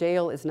 A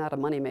jail is not a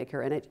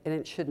moneymaker, and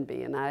it shouldn't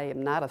be. And I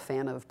am not a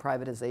fan of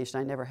privatization.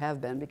 I never have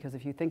been, because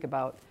if you think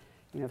about,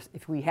 you know,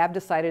 if we have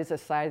decided as a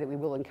society that we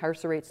will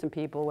incarcerate some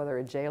people, whether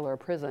a jail or a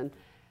prison,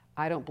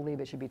 I don't believe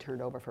it should be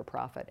turned over for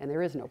profit. And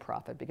there is no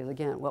profit, because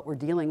again, what we're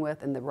dealing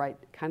with and the right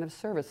kind of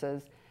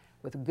services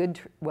with good,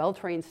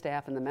 well-trained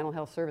staff in the mental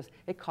health service,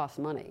 it costs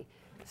money.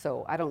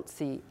 So I don't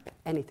see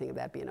anything of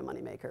that being a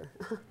moneymaker.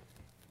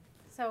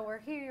 So we're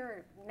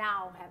here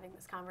now having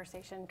this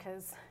conversation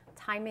because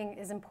timing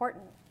is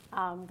important.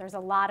 There's a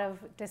lot of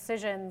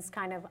decisions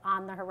kind of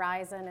on the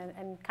horizon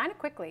and kind of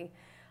quickly.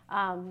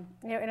 You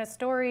know, in a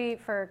story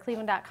for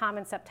Cleveland.com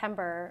in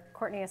September,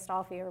 Courtney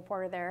Astolfi, a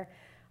reporter there,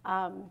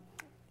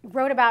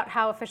 wrote about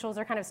how officials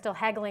are kind of still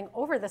haggling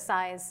over the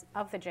size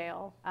of the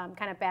jail,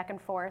 kind of back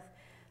and forth.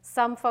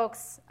 Some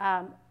folks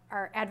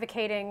are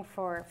advocating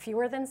for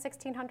fewer than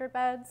 1,600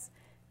 beds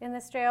in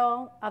this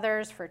jail,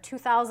 others for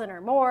 2,000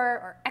 or more,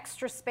 or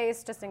extra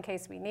space just in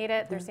case we need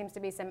it. There seems to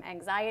be some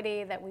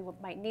anxiety that we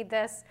might need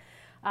this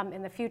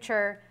in the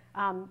future.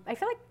 I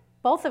feel like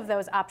both of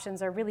those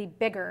options are really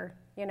bigger,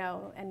 you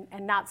know,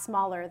 and not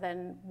smaller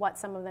than what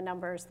some of the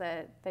numbers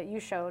that you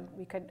showed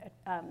we could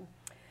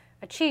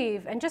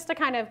achieve. And just to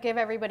kind of give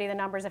everybody the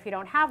numbers if you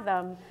don't have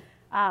them,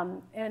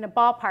 in a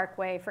ballpark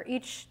way, for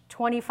each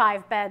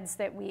 25 beds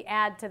that we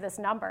add to this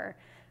number,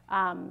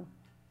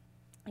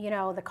 you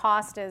know, the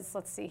cost is,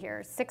 let's see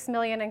here, $6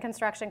 million in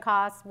construction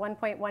costs,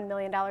 $1.1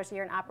 million a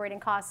year in operating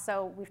costs.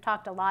 So we've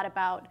talked a lot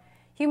about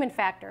human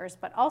factors,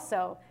 but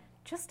also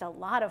just a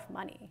lot of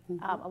money,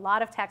 a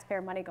lot of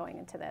taxpayer money going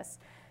into this.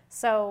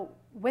 So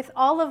with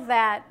all of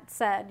that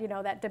said, you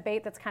know, that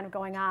debate that's kind of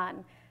going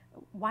on,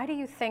 why do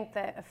you think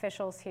that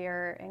officials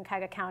here in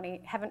Cuyahoga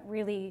County haven't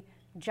really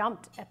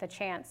jumped at the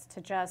chance to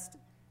just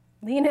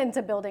lean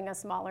into building a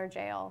smaller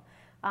jail?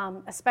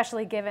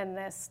 Especially given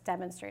this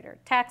demonstrated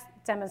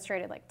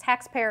like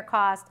taxpayer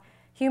cost,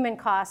 human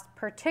cost,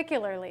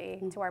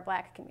 particularly to our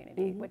Black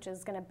community, which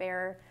is going to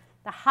bear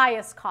the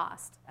highest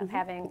cost of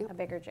having a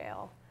bigger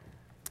jail?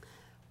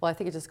 Well, I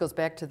think it just goes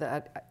back to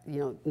the,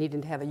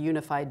 needing to have a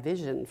unified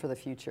vision for the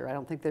future. I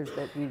don't think there's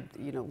that,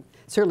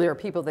 certainly there are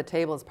people at the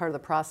table as part of the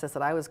process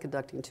that I was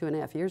conducting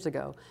 2.5 years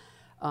ago.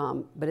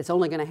 But it's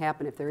only going to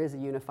happen if there is a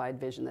unified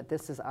vision that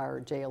this is our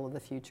jail of the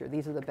future.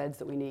 These are the beds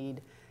that we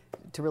need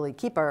to really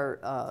keep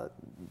our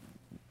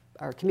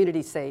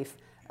community safe,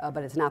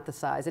 but it's not the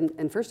size.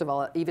 And first of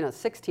all, even a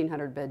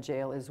 1,600 bed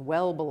jail is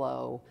well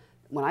below.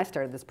 When I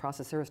started this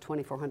process, there was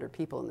 2,400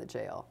 people in the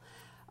jail.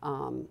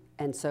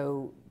 And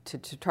so to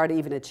try to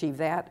even achieve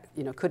that,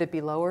 could it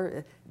be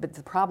lower? But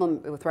the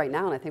problem with right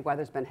now, and I think why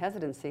there's been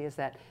hesitancy, is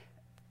that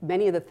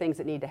many of the things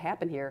that need to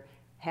happen here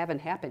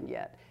haven't happened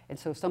yet. And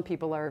so some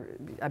people are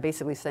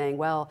basically saying,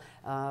 well,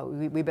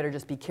 we better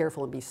just be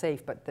careful and be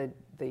safe. But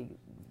the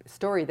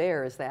story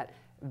there is that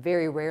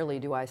very rarely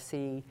do I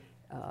see,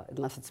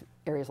 unless it's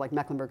areas like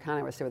Mecklenburg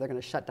County where they're going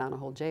to shut down a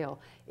whole jail.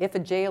 If a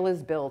jail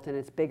is built and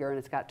it's bigger and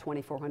it's got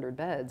 2,400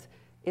 beds,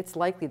 it's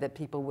likely that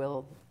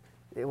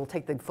it will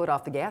take the foot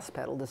off the gas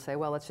pedal to say,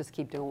 well, let's just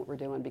keep doing what we're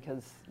doing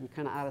because you're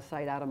kind of out of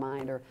sight, out of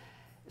mind.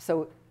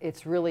 So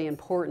it's really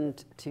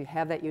important to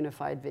have that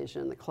unified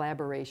vision, the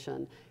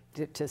collaboration,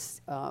 to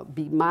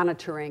be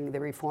monitoring the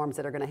reforms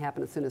that are going to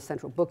happen as soon as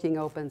central booking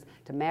opens,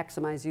 to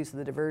maximize use of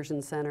the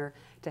diversion center,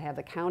 to have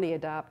the county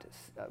adopt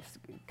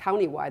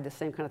countywide the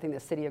same kind of thing the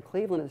city of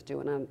Cleveland is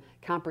doing on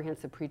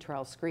comprehensive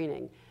pretrial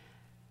screening.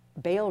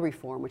 Bail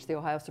reform, which the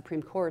Ohio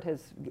Supreme Court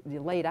has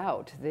laid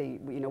out,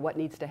 what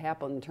needs to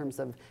happen in terms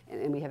of,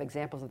 and we have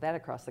examples of that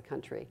across the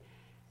country.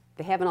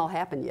 They haven't all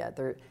happened yet,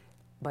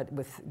 but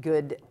with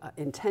good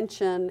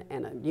intention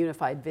and a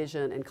unified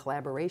vision and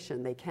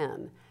collaboration, they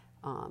can.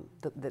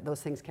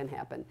 Those things can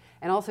happen.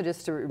 And also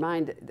just to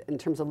remind, in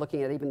terms of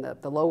looking at even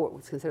the lower,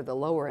 what's considered the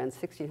lower end,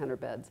 1,600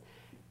 beds,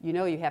 you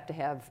have to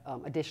have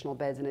additional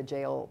beds in a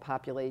jail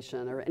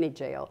population or any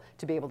jail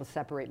to be able to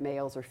separate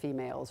males or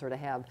females or to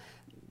have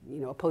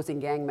opposing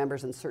gang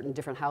members in certain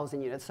different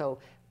housing units. So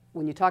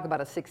when you talk about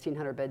a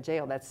 1,600 bed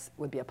jail,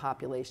 would be a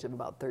population of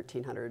about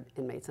 1,300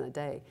 inmates in a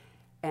day.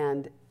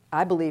 And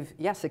I believe,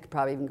 yes, it could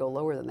probably even go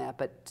lower than that,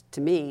 but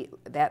to me,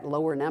 that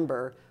lower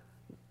number,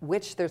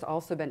 which there's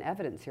also been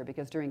evidence here,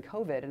 because during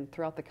COVID and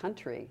throughout the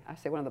country, I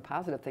say one of the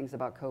positive things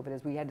about COVID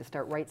is we had to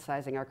start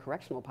right-sizing our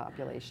correctional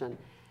population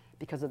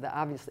because of the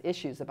obvious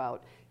issues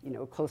about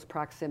close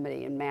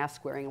proximity and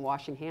mask wearing and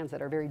washing hands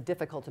that are very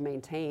difficult to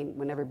maintain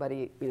when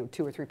everybody,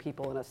 2 or 3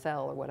 people in a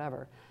cell or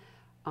whatever.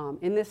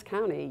 In this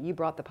county, you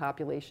brought the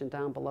population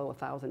down below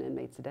 1,000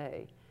 inmates a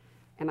day.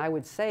 And I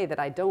would say that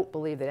I don't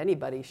believe that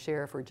anybody,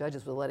 sheriff or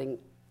judges, was letting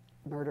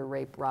murder,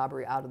 rape,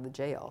 robbery out of the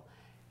jail.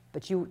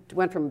 But you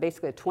went from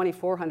basically a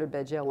 2,400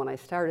 bed jail when I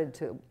started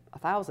to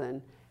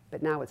 1,000,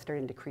 but now it's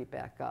starting to creep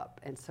back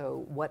up. And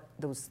so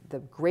the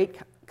great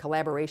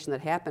collaboration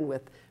that happened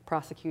with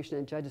prosecution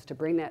and judges to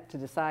bring that, to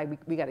decide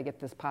we got to get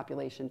this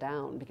population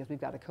down because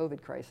we've got a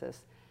COVID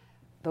crisis,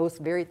 those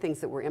very things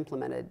that were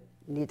implemented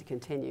need to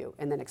continue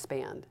and then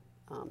expand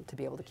to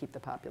be able to keep the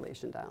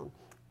population down.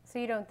 So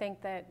you don't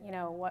think that,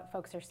 what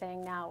folks are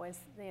saying now is,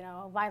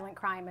 violent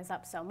crime is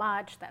up so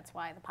much, that's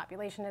why the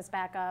population is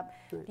back up.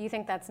 Right. Do you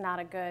think that's not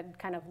a good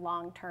kind of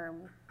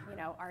long-term,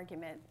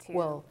 argument to?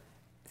 Well,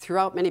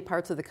 throughout many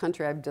parts of the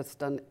country, I've just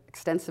done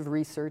extensive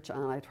research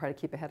on, I try to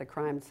keep ahead of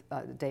crimes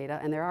data,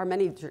 and there are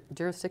many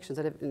jurisdictions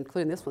that have,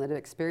 including this one, that have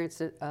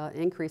experienced an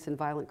increase in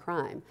violent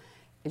crime.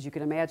 As you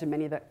can imagine,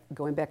 many of that,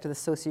 going back to the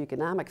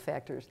socioeconomic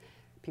factors,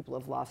 people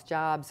have lost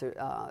jobs,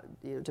 or,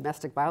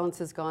 domestic violence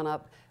has gone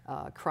up,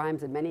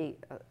 crimes in many,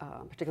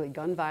 particularly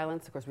gun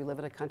violence. Of course, we live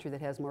in a country that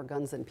has more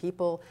guns than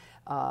people.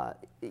 So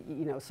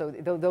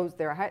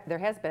there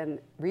has been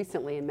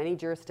recently in many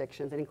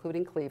jurisdictions, and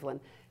including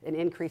Cleveland, an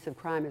increase of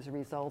crime as a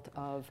result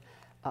of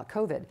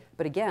COVID.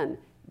 But again,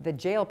 the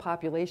jail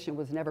population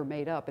was never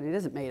made up, and it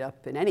isn't made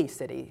up in any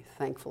city,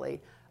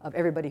 thankfully, of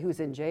everybody who's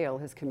in jail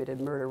has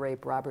committed murder,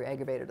 rape, robbery,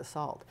 aggravated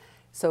assault.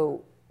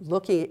 So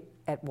looking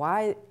at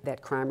why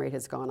that crime rate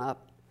has gone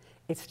up,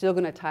 it's still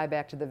going to tie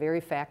back to the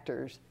very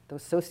factors,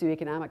 those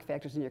socioeconomic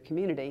factors in your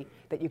community,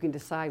 that you can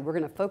decide we're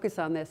going to focus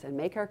on this and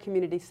make our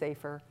community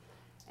safer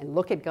and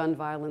look at gun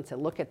violence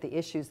and look at the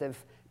issues of,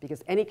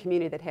 because any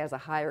community that has a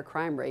higher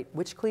crime rate,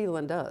 which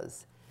Cleveland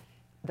does,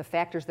 the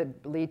factors that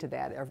lead to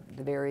that are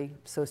the very,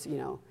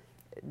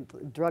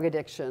 drug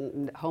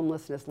addiction,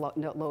 homelessness,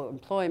 low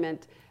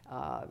employment,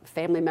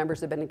 family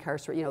members have been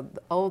incarcerated,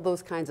 all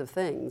those kinds of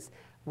things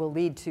will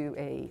lead to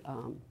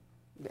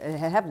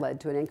have led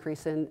to an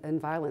increase in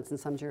violence in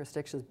some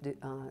jurisdictions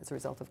as a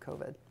result of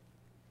COVID,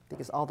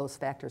 because all those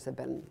factors have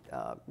been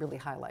really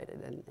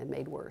highlighted and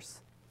made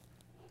worse.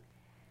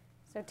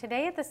 So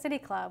today at the City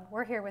Club,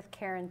 we're here with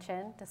Karen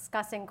Chinn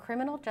discussing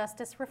criminal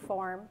justice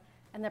reform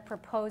and the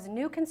proposed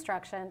new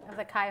construction of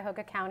the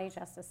Cuyahoga County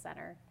Justice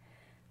Center.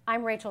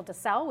 I'm Rachel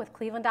DeSell with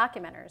Cleveland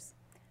Documenters.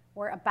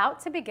 We're about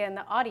to begin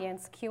the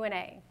audience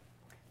Q&A.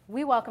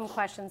 We welcome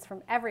questions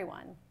from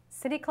everyone,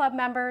 City Club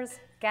members,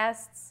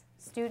 guests,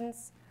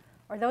 students,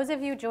 or those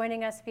of you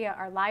joining us via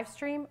our live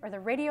stream or the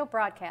radio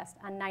broadcast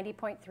on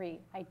 90.3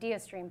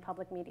 IdeaStream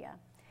Public Media.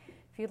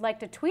 If you'd like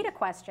to tweet a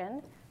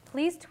question,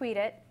 please tweet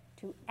it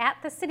to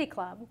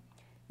 @thecityclub.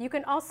 You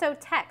can also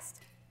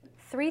text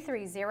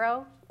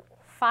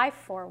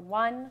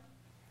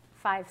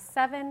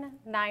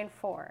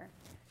 330-541-5794.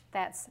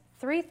 That's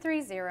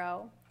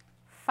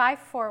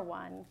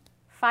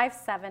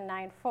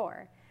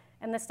 330-541-5794.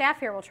 And the staff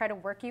here will try to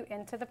work you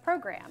into the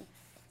program.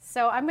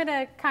 So I'm going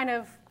to kind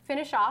of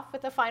finish off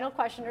with a final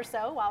question or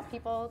so while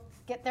people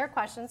get their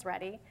questions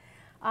ready.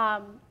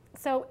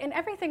 So in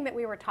everything that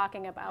we were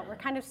talking about, we're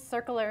kind of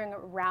circling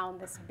around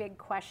this big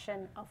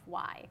question of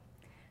why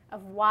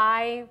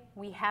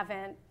we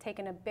haven't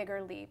taken a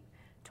bigger leap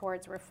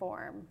towards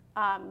reform.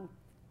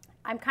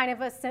 I'm kind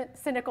of a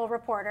cynical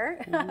reporter.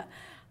 Mm-hmm.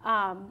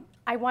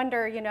 I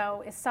wonder,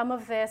 is some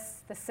of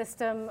this the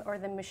system or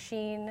the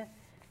machine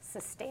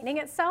sustaining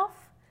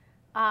itself?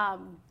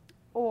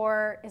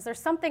 Or is there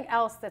something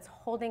else that's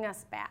holding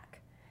us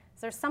back?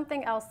 Is there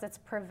something else that's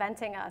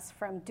preventing us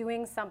from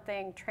doing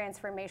something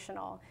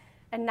transformational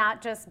and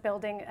not just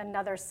building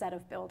another set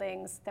of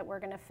buildings that we're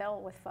going to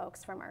fill with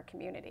folks from our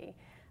community?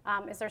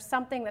 Is there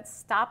something that's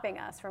stopping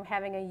us from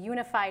having a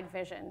unified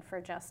vision for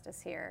justice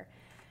here?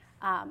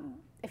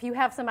 If you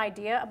have some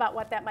idea about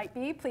what that might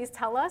be, please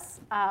tell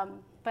us.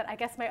 But I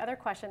guess my other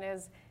question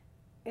is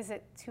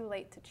it too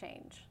late to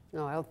change?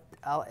 No,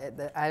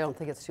 I don't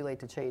think it's too late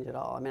to change at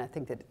all. I mean, I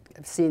think that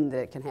I've seen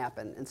that it can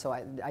happen, and so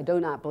I do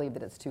not believe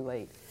that it's too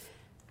late.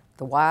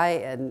 The why,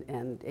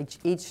 and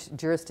each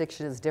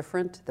jurisdiction is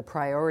different. The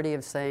priority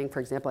of saying, for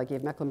example, I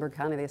gave Mecklenburg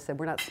County, they said,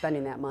 we're not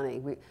spending that money.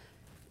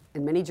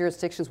 In many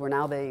jurisdictions where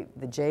now the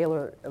jail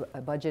or a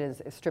budget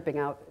is stripping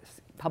out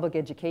public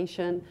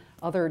education,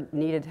 other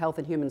needed health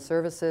and human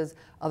services,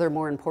 other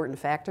more important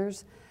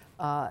factors,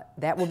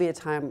 that will be a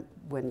time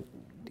when,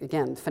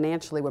 again,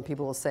 financially, when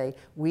people will say,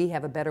 we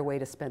have a better way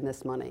to spend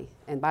this money.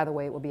 And by the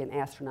way, it will be an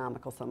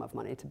astronomical sum of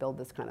money to build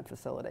this kind of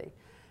facility.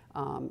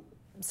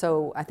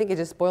 So I think it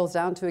just boils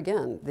down to,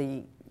 again,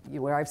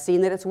 where I've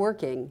seen that it's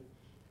working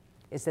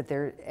is that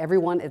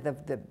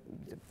the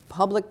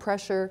public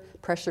pressure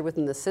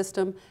within the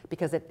system,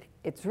 because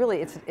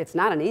it's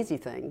not an easy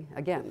thing.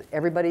 Again,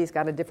 everybody's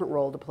got a different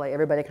role to play.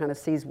 Everybody kind of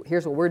sees,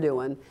 here's what we're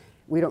doing.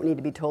 We don't need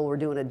to be told we're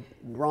doing it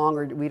wrong,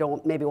 or we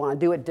don't maybe want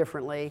to do it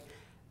differently.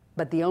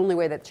 But the only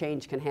way that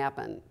change can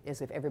happen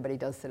is if everybody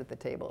does sit at the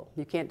table.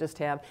 You can't just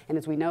have, and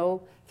as we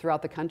know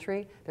throughout the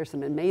country, there's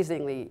some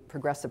amazingly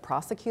progressive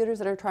prosecutors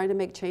that are trying to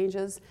make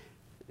changes.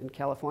 In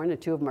California,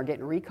 2 of them are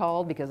getting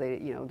recalled because they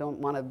don't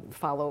want to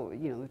follow,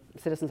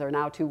 citizens are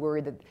now too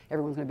worried that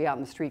everyone's going to be out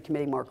in the street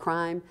committing more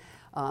crime.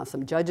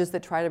 Some judges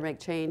that try to make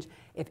change.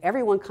 If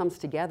everyone comes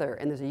together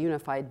and there's a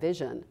unified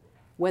vision,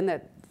 when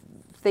the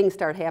things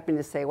start happening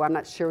to say, well, I'm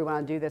not sure we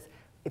want to do this,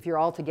 if you're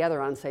all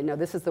together on say, no,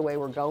 this is the way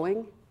we're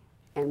going,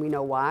 and we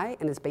know why,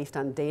 and it's based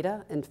on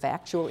data and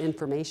factual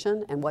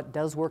information and what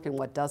does work and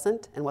what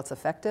doesn't and what's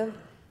effective,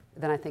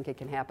 then I think it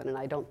can happen, and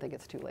I don't think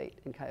it's too late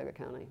in Cuyahoga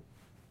County.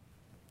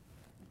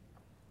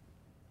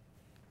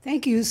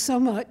 Thank you so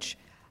much.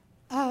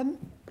 I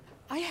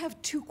have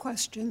 2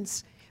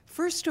 questions.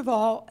 First of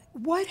all,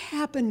 what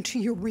happened to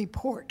your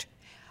report?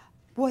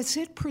 Was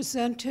it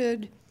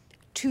presented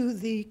to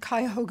the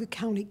Cuyahoga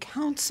County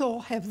Council?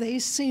 Have they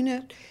seen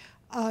it?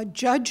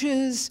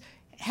 Judges,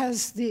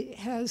 has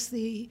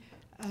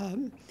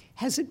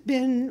it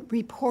been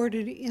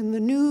reported in the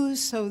news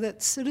so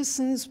that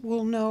citizens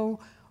will know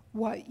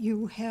what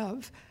you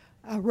have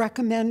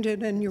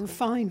recommended and your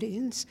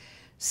findings?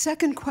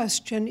 Second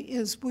question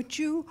is, would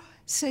you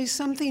say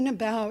something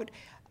about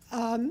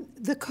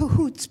the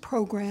Cahoots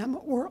program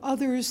or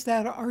others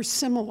that are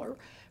similar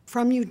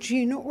from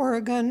Eugene,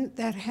 Oregon,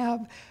 that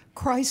have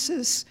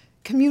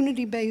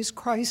community-based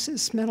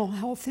crisis mental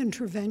health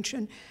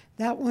intervention?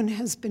 That one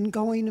has been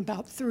going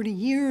about 30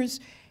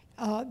 years.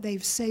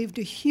 They've saved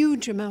a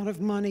huge amount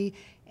of money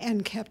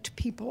and kept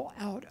people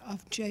out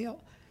of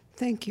jail.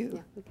 Thank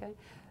you. Yeah, okay.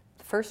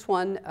 The first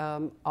one,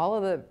 all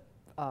of the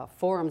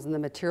forums and the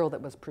material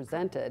that was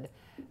presented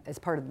as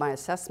part of my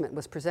assessment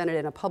was presented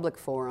in a public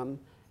forum.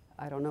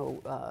 I don't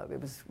know,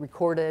 it was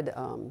recorded,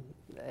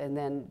 and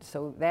then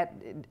so that,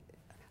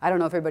 I don't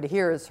know if everybody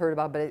here has heard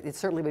about, but it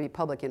certainly would be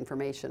public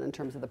information in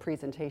terms of the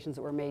presentations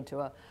that were made to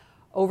a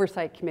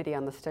oversight committee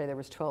on the study. There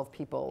was 12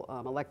 people,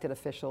 elected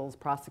officials,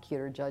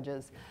 prosecutor,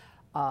 judges,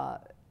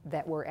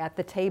 that were at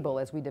the table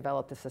as we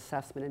developed this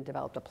assessment and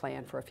developed a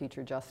plan for a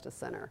future justice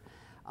center.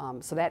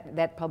 So that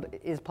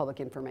is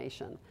public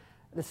information.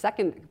 The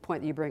second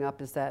point that you bring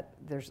up is that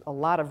there's a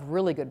lot of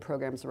really good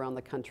programs around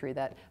the country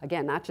that,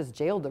 again, not just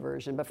jail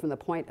diversion, but from the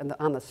point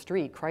on the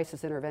street,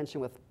 crisis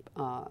intervention with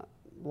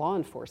law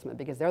enforcement,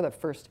 because they're the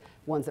first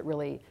ones that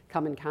really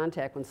come in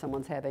contact when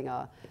someone's having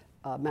a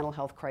mental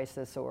health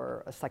crisis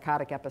or a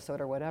psychotic episode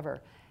or whatever.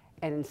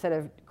 And instead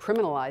of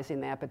criminalizing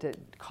that, but to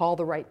call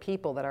the right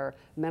people that are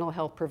mental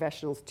health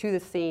professionals to the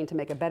scene to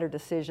make a better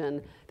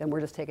decision than we're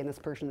just taking this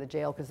person to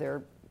jail because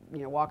they're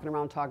walking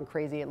around talking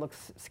crazy, it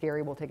looks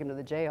scary, we'll take them to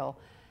the jail.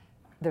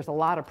 There's a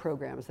lot of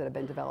programs that have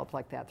been developed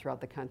like that throughout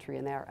the country,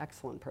 and they are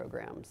excellent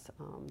programs.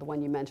 The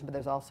one you mentioned, but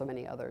there's also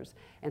many others.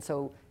 And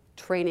so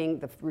training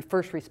the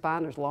first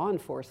responders, law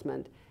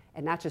enforcement,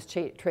 and not just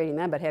training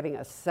them, but having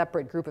a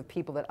separate group of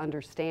people that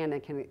understand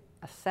and can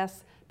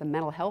assess the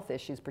mental health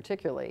issues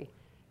particularly,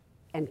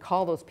 and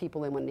call those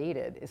people in when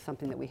needed is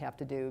something that we have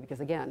to do, because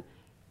again,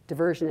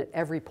 diversion at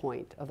every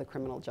point of the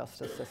criminal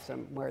justice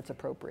system where it's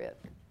appropriate.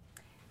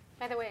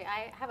 By the way,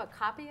 I have a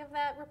copy of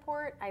that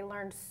report. I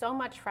learned so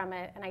much from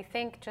it, and I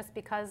think just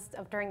because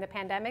of during the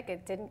pandemic,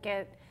 it didn't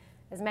get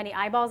as many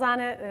eyeballs on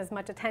it, as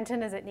much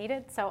attention as it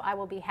needed, so I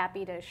will be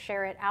happy to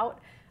share it out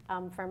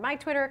from my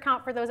Twitter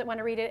account for those that want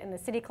to read it, and the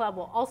City Club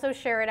will also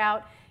share it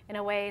out in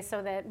a way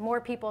so that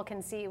more people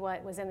can see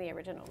what was in the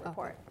original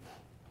report.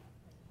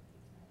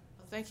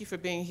 Thank you for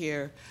being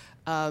here.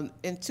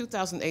 In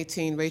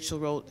 2018, Rachel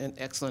wrote an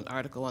excellent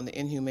article on the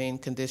inhumane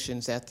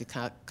conditions at the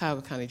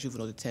Cuyahoga County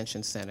Juvenile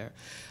Detention Center.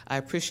 I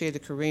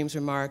appreciated Kareem's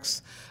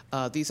remarks.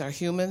 These are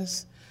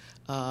humans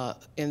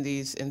in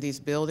these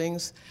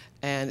buildings,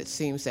 and it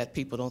seems that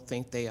people don't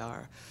think they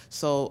are.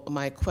 So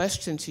my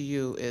question to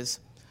you is,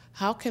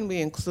 how can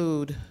we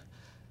include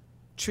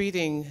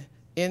treating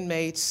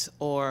inmates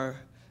or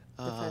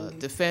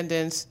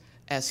defendants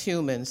as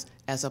humans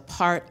as a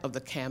part of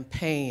the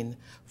campaign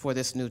for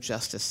this new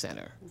Justice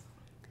Center?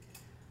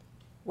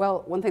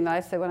 Well, one thing that I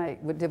said when I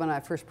did one of my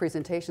first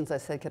presentations, I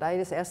said, could I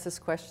just ask this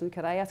question?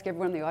 Could I ask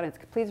everyone in the audience,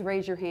 please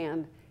raise your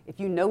hand if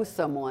you know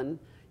someone,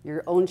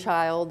 your own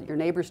child, your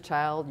neighbor's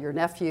child, your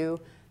nephew,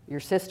 your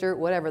sister,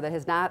 whatever, that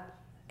has not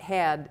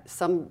had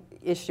some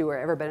issue or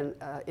ever been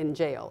in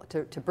jail,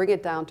 to bring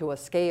it down to a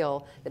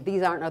scale that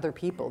these aren't other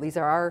people. These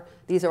are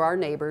our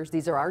neighbors,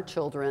 these are our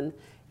children,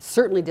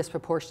 certainly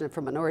disproportionate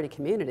from minority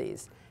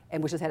communities,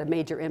 and which has had a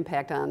major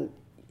impact on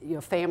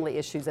family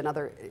issues and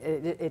other,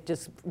 it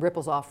just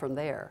ripples off from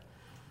there.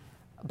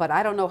 But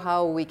I don't know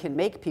how we can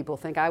make people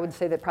think. I would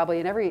say that probably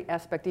in every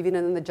aspect, even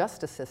in the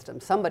justice system,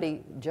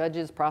 somebody,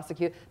 judges,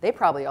 prosecute, they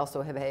probably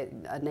also have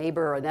had a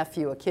neighbor, a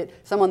nephew, a kid,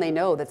 someone they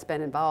know that's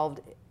been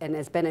involved and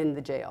has been in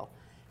the jail.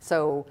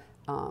 So,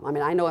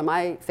 I know in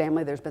my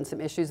family there's been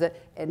some issues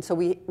and so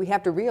we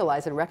have to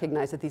realize and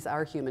recognize that these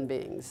are human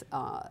beings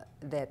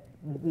that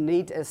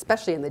need,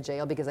 especially in the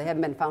jail because they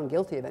haven't been found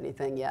guilty of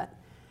anything yet,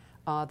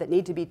 that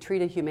need to be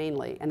treated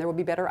humanely. And there will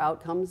be better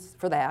outcomes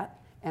for that.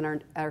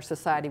 And our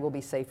society will be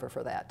safer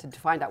for that, to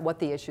find out what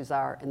the issues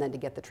are and then to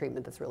get the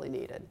treatment that's really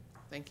needed.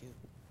 Thank you.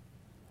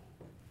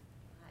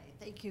 Hi,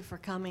 thank you for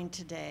coming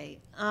today.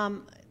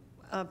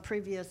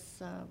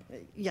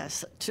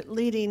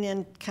 Leading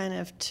in kind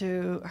of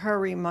to her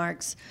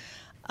remarks,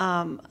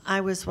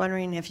 I was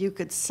wondering if you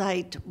could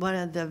cite one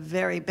of the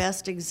very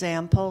best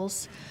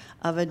examples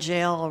of a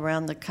jail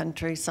around the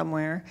country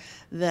somewhere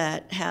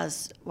that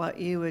has what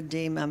you would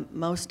deem a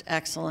most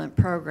excellent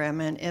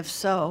program, and if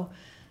so,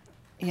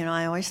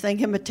 I always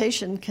think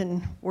imitation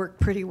can work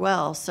pretty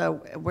well. So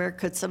where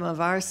could some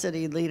of our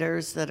city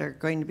leaders that are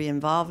going to be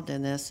involved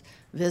in this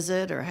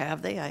visit, or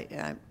have they?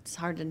 It's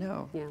hard to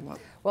know. Yeah.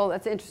 Well,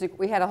 that's interesting.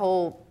 We had a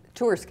whole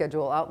tour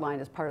schedule outlined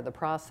as part of the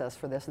process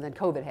for this, and then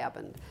COVID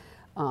happened.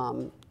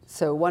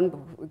 So one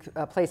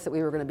place that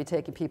we were going to be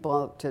taking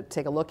people to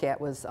take a look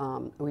at was,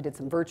 we did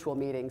some virtual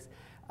meetings.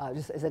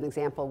 Just as an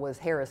example was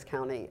Harris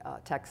County,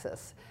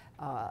 Texas,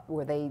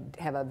 where they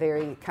have a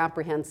very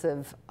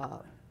comprehensive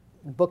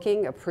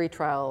booking, a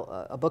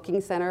pretrial, a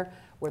booking center,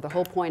 where the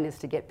whole point is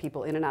to get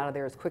people in and out of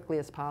there as quickly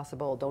as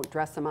possible. Don't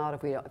dress them out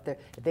if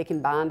they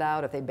can bond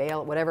out, if they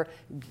bail, whatever,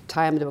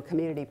 tie them into a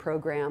community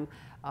program.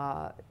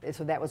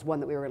 So that was one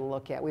that we were going to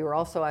look at. We were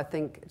also, I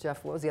think,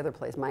 Jeff, what was the other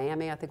place?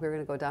 Miami, I think we were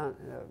going to go down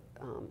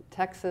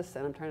Texas,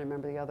 and I'm trying to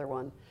remember the other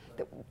one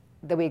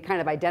that we kind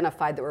of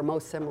identified that were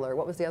most similar.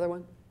 What was the other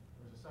one?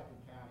 There's a second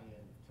county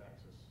in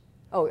Texas.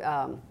 Oh,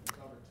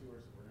 Cover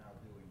tours that we're now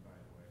doing, by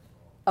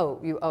the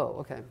way, as well.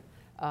 Okay.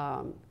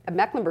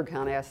 Mecklenburg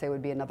County, I say,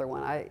 would be another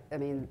one. I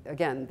mean,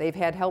 again, they've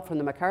had help from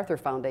the MacArthur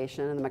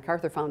Foundation, and the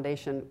MacArthur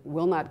Foundation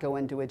will not go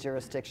into a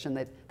jurisdiction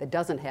that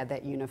doesn't have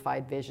that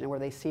unified vision, where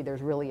they see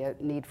there's really a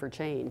need for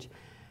change.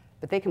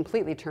 But they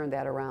completely turned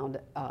that around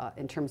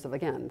in terms of,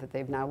 again, that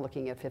they've now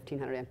looking at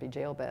 1,500 empty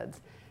jail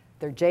beds.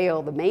 Their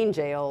jail, the main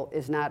jail,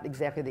 is not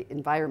exactly the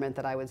environment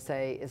that I would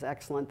say is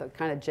excellent. The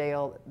kind of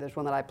jail, there's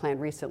one that I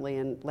planned recently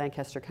in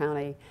Lancaster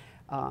County,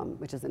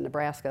 which is in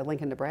Nebraska,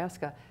 Lincoln,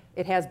 Nebraska.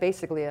 It has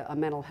basically a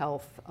mental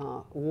health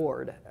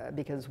ward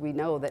because we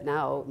know that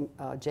now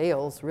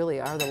jails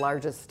really are the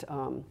largest,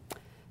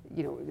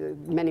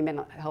 many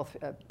mental health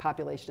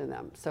population in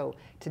them. So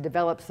to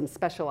develop some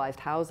specialized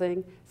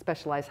housing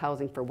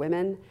for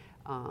women.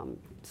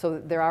 So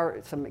there are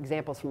some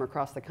examples from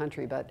across the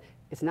country, but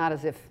it's not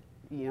as if,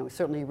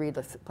 certainly you read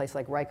a place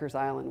like Rikers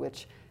Island,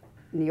 which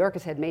New York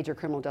has had major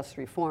criminal justice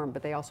reform,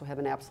 but they also have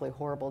an absolutely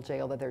horrible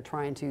jail that they're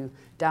trying to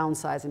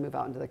downsize and move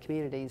out into the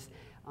communities.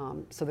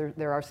 So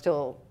there are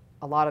still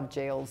a lot of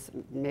jails,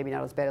 maybe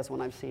not as bad as one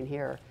I've seen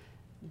here,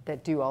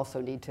 that do also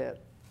need to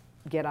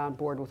get on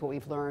board with what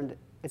we've learned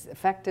is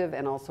effective,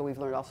 and also we've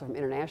learned also from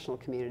international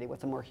community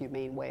what's a more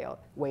humane way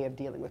of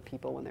dealing with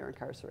people when they're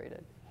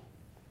incarcerated.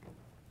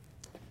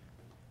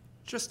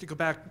 Just to go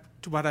back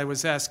to what I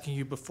was asking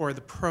you before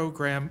the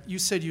program, you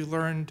said you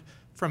learned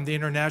from the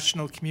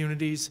international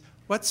communities?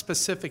 What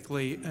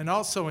specifically, and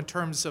also in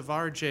terms of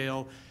our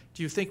jail,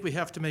 do you think we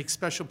have to make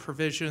special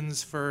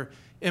provisions for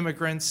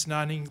immigrants,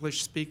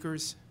 non-English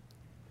speakers?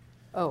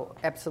 Oh,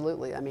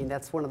 absolutely. I mean,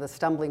 that's one of the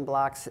stumbling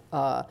blocks.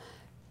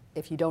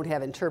 If you don't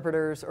have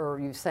interpreters, or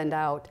you send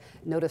out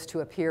notice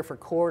to appear for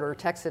court or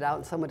text it out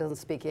and someone doesn't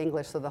speak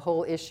English. So the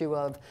whole issue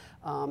of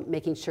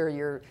making sure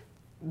you're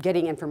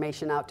getting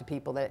information out to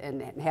people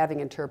and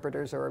having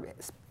interpreters or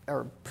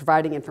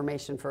providing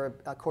information for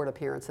a court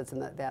appearance that's in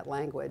that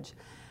language.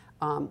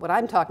 What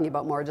I'm talking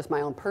about more, just my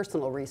own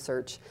personal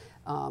research.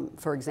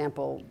 For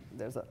example,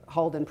 there's a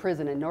Halden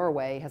prison in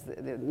Norway.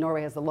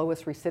 Norway has the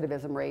lowest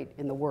recidivism rate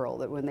in the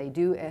world. When they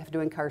do have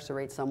to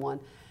incarcerate someone,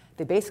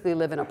 they basically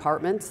live in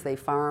apartments, they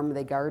farm,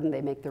 they garden, they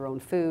make their own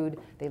food,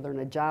 they learn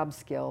a job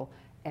skill,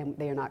 and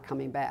they are not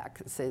coming back.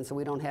 And so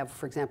we don't have,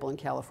 for example, in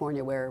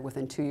California, where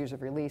within 2 years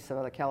of release of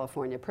other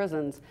California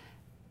prisons,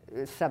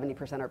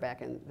 70% are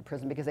back in the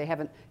prison because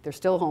they're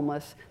still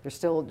homeless, they're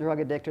still drug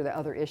addicted, there are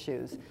other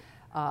issues.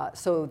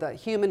 So the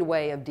human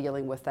way of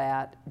dealing with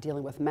that,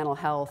 dealing with mental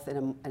health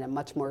in a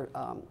much more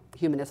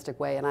humanistic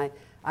way, and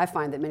I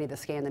find that many of the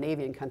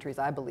Scandinavian countries,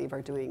 I believe,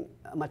 are doing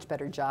a much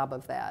better job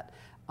of that.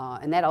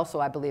 And that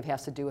also, I believe,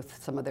 has to do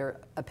with some of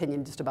their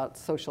opinion just about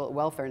social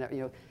welfare. You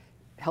know,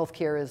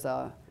 healthcare is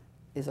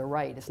a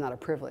right; it's not a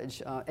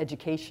privilege.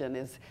 Education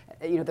is,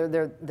 you know,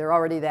 they're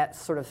already that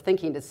sort of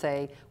thinking to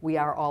say we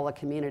are all a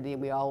community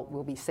and we all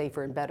will be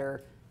safer and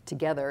better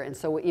together. And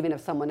so even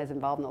if someone is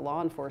involved in the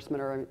law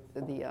enforcement or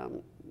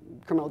the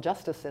criminal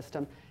justice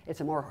system,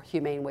 it's a more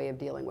humane way of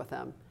dealing with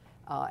them.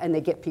 And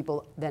they get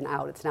people then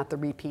out. It's not the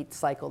repeat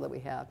cycle that we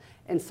have.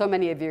 And so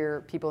many of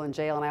your people in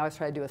jail, and I always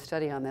try to do a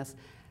study on this,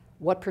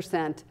 what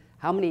percent,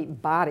 how many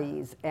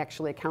bodies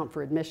actually account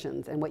for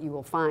admissions? And what you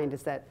will find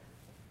is that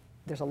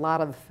there's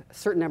a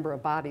certain number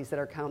of bodies that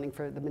are accounting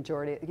for the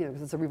majority, you know,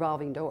 because it's a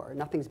revolving door.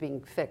 Nothing's being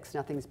fixed,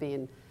 nothing's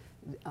being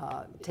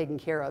taken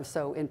care of.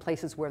 So in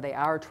places where they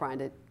are trying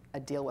to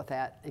deal with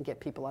that and get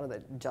people out of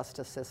the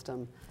justice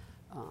system,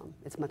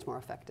 it's much more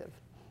effective.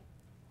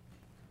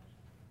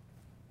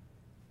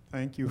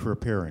 Thank you for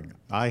appearing.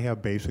 I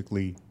have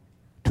basically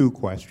 2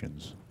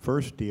 questions.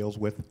 First deals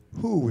with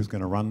who is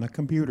going to run the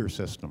computer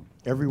system.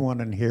 Everyone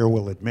in here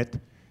will admit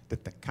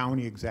that the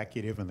county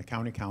executive and the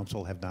county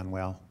council have done,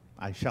 well,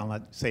 I shall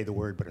not say the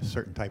word, but a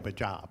certain type of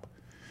job.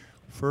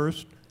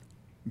 First,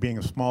 being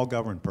a small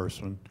government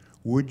person,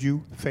 would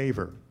you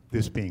favor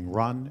this being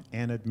run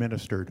and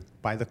administered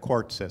by the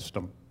court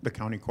system, the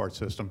county court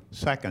system?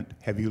 Second,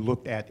 have you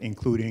looked at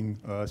including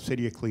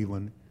City of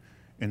Cleveland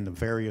in the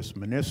various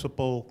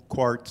municipal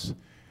courts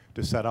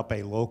to set up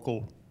a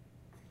local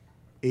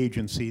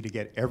agency to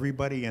get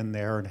everybody in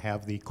there and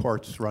have the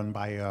courts run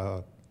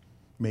by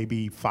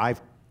maybe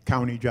 5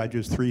 county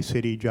judges, 3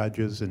 city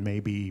judges, and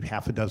maybe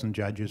half a dozen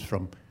judges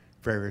from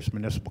various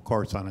municipal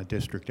courts on a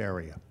district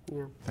area?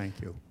 Yeah.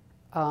 Thank you.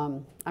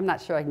 I'm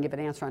not sure I can give an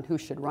answer on who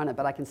should run it,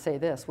 but I can say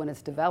this: when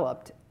it's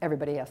developed,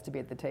 everybody has to be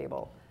at the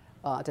table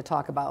to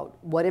talk about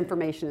what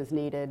information is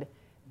needed,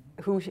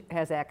 who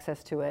has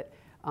access to it.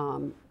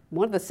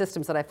 One of the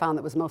systems that I found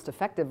that was most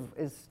effective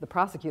is the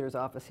prosecutor's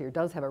office here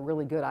does have a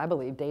really good, I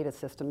believe, data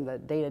system, the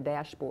data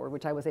dashboard,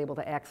 which I was able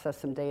to access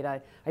some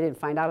data I didn't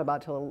find out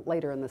about till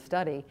later in the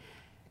study,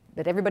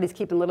 that everybody's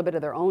keeping a little bit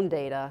of their own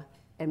data.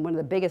 And one of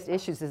the biggest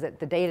issues is that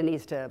the data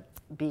needs to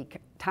be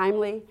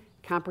timely,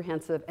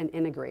 comprehensive, and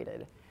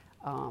integrated.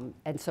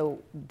 And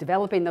so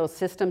developing those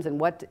systems and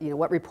what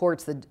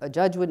reports a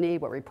judge would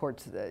need, what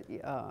reports the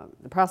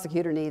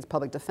prosecutor needs,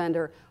 public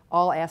defender,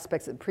 all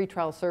aspects of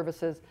pretrial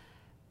services.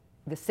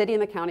 The city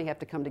and the county have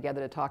to come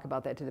together to talk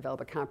about that, to develop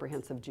a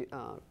comprehensive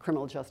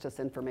criminal justice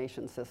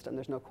information system.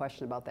 There's no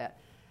question about that.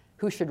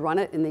 Who should run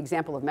it? In the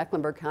example of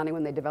Mecklenburg County,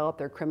 when they developed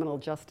their criminal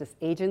justice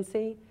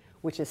agency,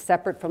 which is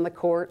separate from the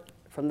court,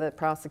 from the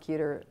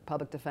prosecutor,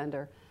 public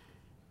defender,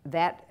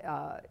 that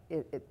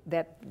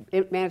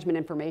management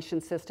information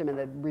system and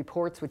the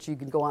reports, which you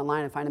can go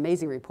online and find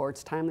amazing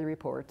reports, timely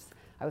reports.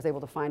 I was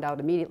able to find out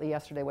immediately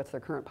yesterday what's their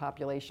current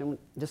population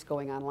just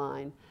going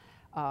online.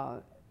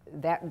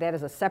 That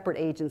is a separate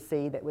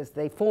agency that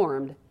they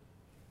formed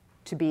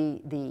to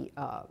be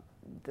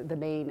the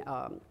main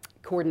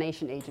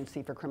coordination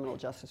agency for criminal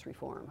justice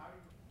reform.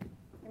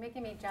 You're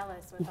making me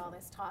jealous with all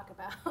this talk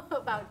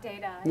about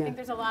data. I think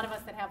there's a lot of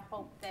us that have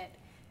hope that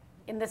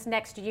in this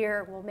next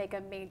year we'll make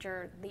a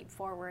major leap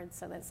forward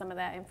so that some of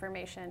that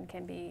information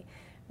can be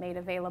made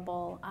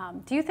available.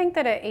 Do you think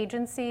that an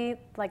agency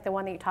like the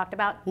one that you talked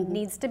about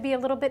needs to be a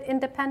little bit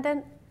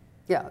independent?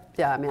 Yeah.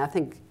 I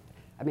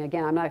mean,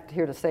 again, I'm not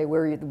here to say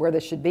where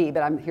this should be,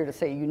 but I'm here to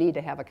say you need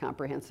to have a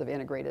comprehensive,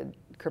 integrated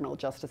criminal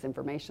justice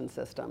information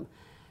system.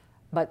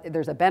 But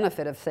there's a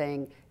benefit of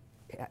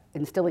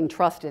instilling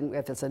trust in,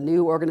 if it's a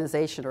new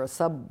organization or a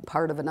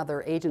sub-part of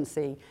another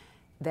agency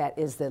that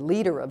is the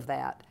leader of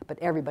that, but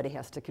everybody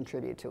has to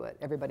contribute to it.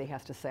 Everybody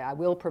has to say, I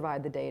will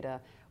provide the data,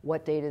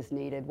 what data is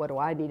needed, what do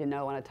I need to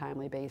know on a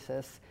timely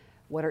basis,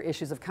 what are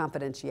issues of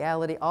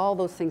confidentiality, all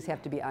those things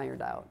have to be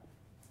ironed out.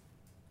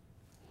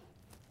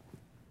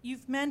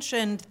 You've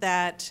mentioned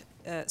that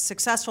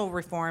successful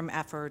reform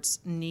efforts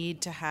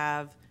need to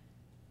have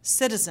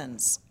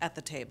citizens at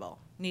the table,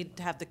 need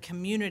to have the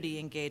community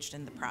engaged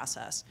in the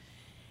process.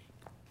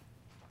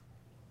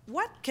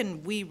 What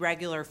can we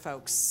regular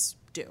folks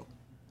do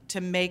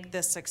to make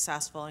this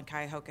successful in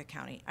Cuyahoga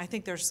County? I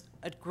think there's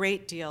a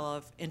great deal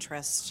of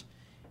interest,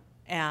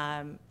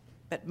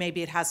 but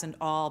maybe it hasn't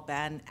all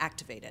been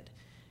activated.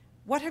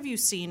 What have you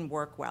seen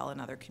work well in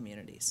other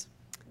communities?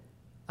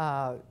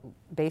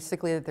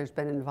 Basically, that there's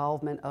been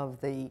involvement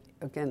of the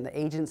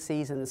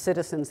agencies and the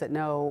citizens that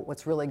know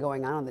what's really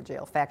going on in the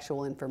jail,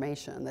 factual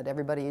information, that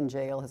everybody in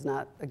jail has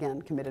not,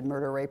 again, committed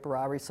murder, rape, or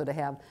robbery. So to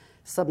have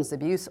substance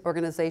abuse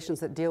organizations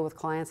that deal with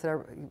clients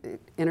that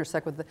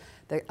intersect with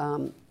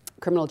the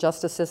criminal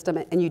justice system.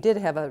 And you did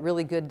have a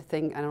really good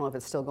thing, I don't know if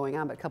it's still going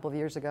on, but a couple of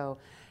years ago,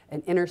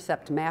 an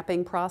intercept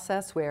mapping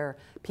process where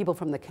people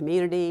from the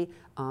community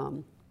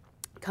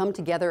come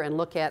together and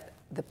look at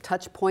the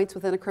touch points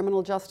within a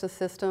criminal justice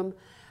system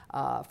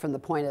from the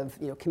point of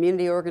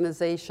community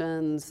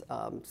organizations,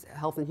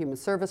 health and human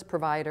service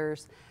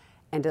providers,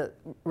 and to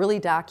really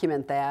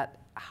document that,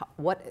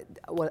 what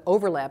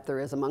overlap there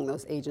is among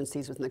those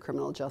agencies within the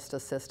criminal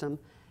justice system,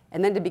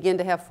 and then to begin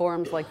to have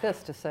forums like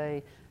this to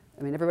say,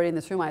 I mean, everybody in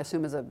this room, I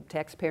assume, is a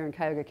taxpayer in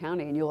Cuyahoga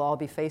County, and you'll all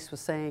be faced with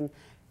saying,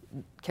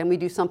 can we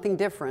do something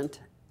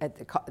different at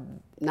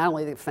not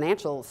only the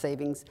financial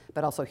savings,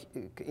 but also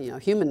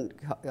human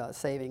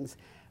savings.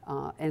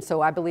 And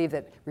so I believe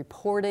that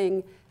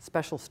reporting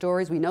special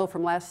stories, we know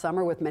from last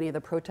summer with many of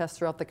the protests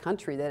throughout the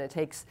country that it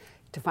takes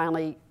to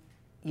finally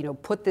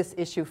put this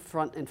issue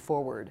front and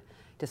forward,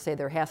 to say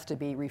there has to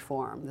be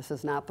reform. This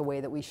is not the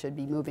way that we should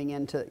be moving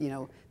into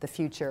the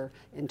future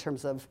in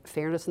terms of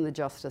fairness in the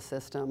justice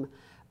system,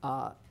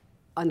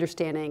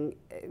 understanding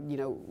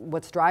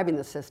what's driving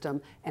the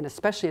system, and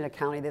especially in a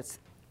county that's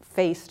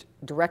faced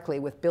directly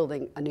with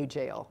building a new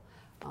jail.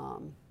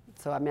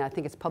 So I mean, I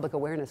think it's public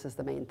awareness is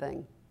the main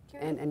thing,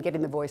 and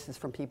getting the voices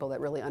from people that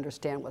really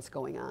understand what's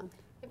going on.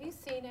 Have you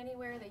seen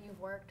anywhere that you've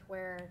worked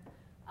where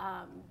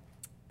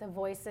the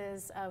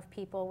voices of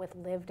people with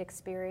lived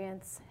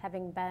experience,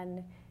 having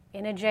been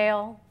in a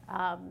jail,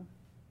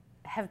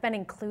 have been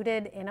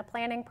included in a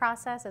planning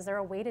process? Is there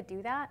a way to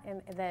do that,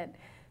 and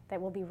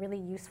that will be really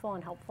useful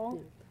and helpful?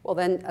 Yeah. Well,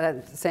 then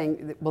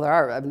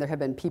there have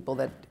been people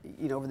that,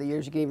 over the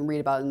years you can even read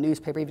about in the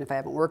newspaper, even if I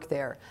haven't worked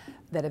there,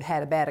 that have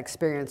had a bad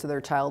experience. So their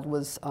child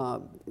was, I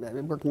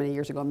worked many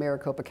years ago in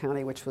Maricopa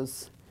County, which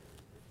was,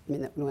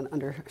 that went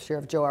under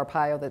Sheriff Joe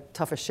Arpaio, the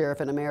toughest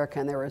sheriff in America,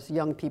 and there was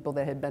young people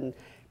that had been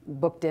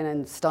booked in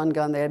and stun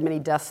gunned. They had many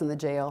deaths in the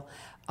jail.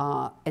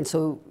 And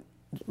so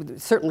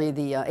certainly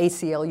the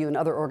ACLU and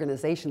other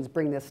organizations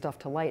bring this stuff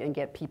to light and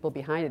get people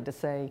behind it to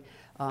say,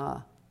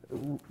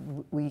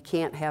 we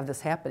can't have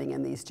this happening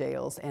in these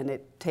jails. And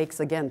it takes,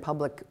 again,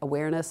 public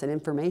awareness and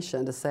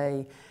information to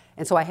say,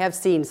 and so I have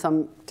seen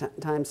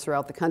sometimes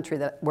throughout the country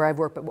that where I've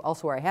worked, but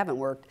also where I haven't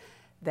worked,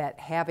 that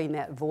having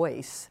that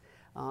voice,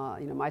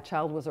 my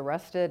child was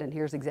arrested and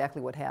here's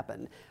exactly what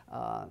happened.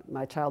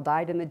 My child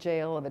died in the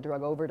jail of a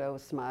drug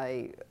overdose.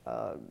 My,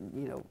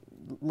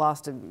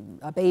 lost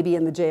a baby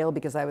in the jail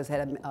because I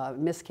had a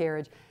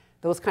miscarriage.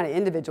 Those kind of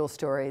individual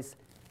stories,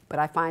 but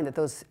I find that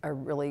those are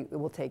really, it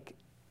will take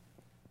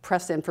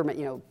press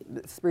information,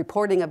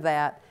 reporting of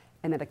that,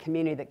 and then a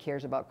community that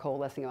cares about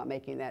coalescing about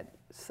making that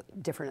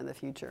different in the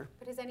future.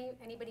 But has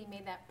anybody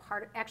made that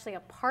actually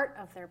a part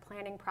of their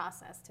planning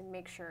process to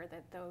make sure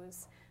that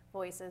those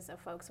voices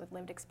of folks with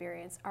lived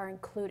experience are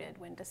included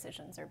when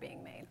decisions are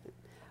being made?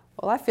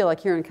 Well, I feel like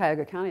here in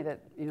Cuyahoga County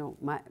that,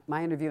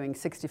 my interviewing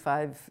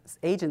 65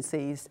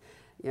 agencies,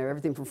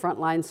 everything from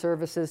frontline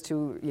services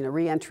to,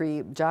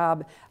 reentry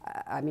job,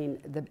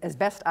 as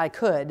best I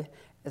could,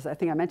 as I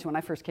think I mentioned when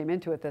I first came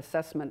into it, the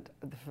assessment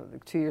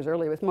 2 years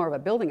earlier was more of a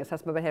building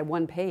assessment, but it had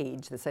one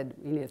page that said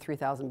you need a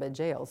 3,000-bed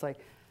jail. It's like,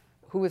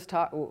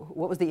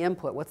 what was the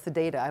input? What's the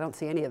data? I don't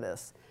see any of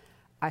this.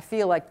 I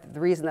feel like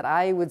the reason that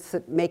I was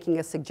making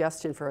a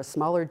suggestion for a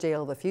smaller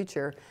jail of the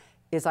future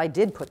is I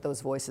did put those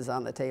voices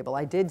on the table.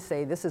 I did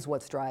say this is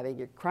what's driving.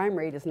 Your crime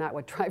rate is not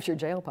what drives your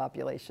jail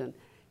population.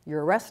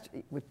 Your arrest,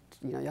 but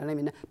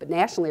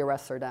nationally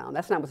arrests are down.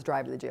 That's not what's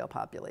driving the jail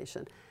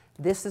population.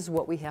 This is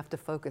what we have to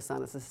focus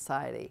on as a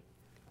society.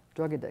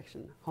 Drug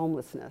addiction,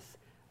 homelessness,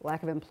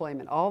 lack of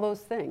employment, all those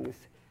things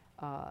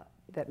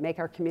that make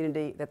our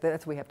community, that's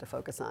what we have to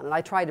focus on. And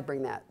I try to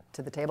bring that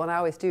to the table, and I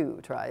always do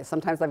try.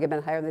 Sometimes I've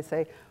been hired and they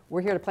say,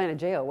 we're here to plan a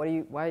jail.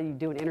 Why are you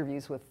doing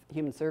interviews with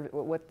human service?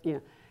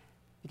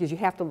 Because you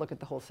have to look at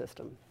the whole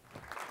system.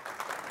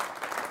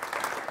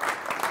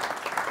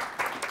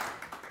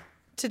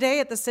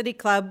 Today at the City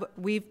Club,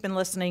 we've been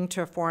listening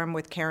to a forum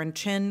with Karen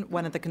Chinn,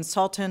 one of the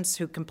consultants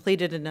who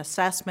completed an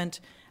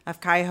assessment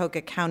of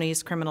Cuyahoga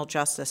County's criminal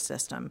justice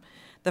system.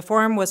 The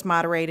forum was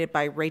moderated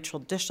by Rachel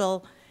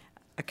Dishel,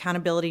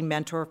 accountability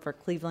mentor for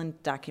Cleveland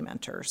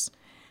Documenters.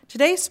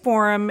 Today's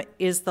forum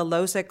is the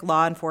LoSick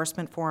Law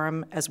Enforcement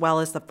Forum, as well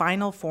as the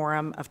final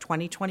forum of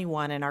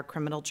 2021 in our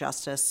criminal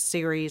justice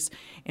series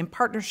in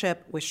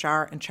partnership with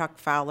Char and Chuck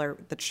Fowler,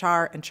 the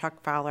Char and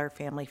Chuck Fowler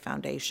Family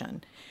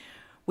Foundation.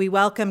 We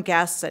welcome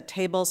guests at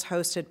tables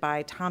hosted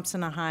by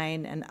Thompson &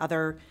 Hein and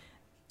other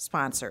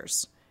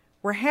sponsors.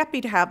 We're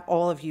happy to have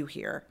all of you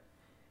here.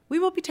 We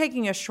will be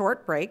taking a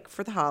short break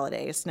for the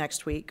holidays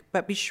next week,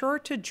 but be sure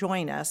to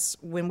join us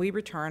when we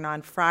return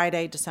on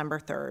Friday, December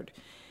 3rd.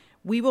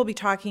 We will be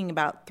talking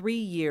about 3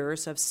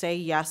 years of Say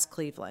Yes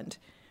Cleveland.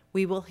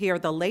 We will hear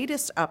the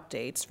latest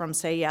updates from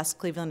Say Yes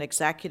Cleveland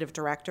Executive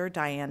Director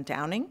Diane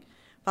Downing,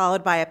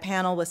 followed by a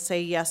panel with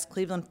Say Yes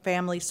Cleveland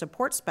Family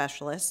Support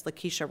Specialist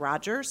Lakeisha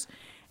Rogers,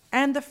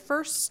 and the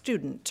first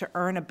student to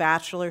earn a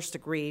bachelor's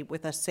degree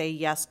with a Say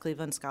Yes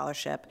Cleveland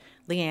scholarship,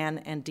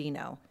 Leanne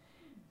Andino.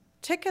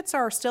 Tickets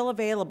are still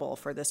available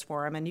for this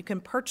forum, and you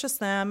can purchase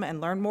them and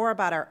learn more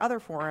about our other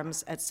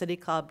forums at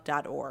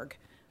cityclub.org.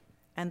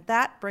 And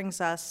that brings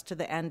us to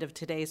the end of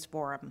today's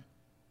forum.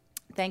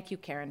 Thank you,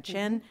 Karen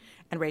Chinn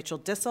and Rachel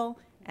Dissel,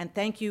 and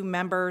thank you,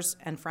 members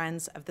and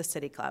friends of the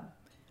City Club.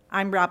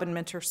 I'm Robin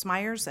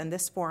Minter-Smyers, and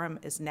this forum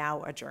is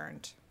now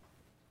adjourned.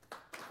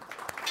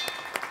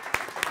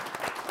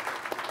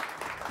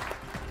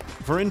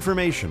 For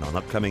information on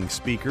upcoming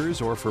speakers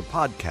or for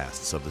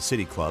podcasts of the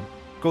City Club,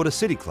 go to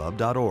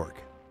cityclub.org.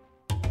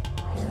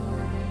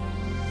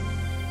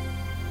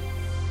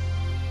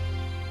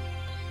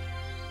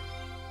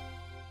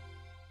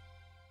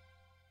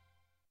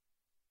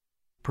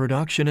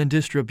 Production and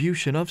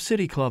distribution of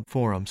City Club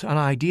forums on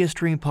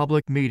IdeaStream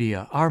Public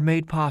Media are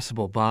made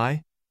possible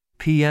by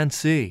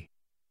PNC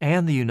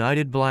and the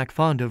United Black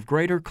Fund of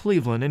Greater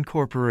Cleveland,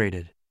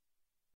 Incorporated.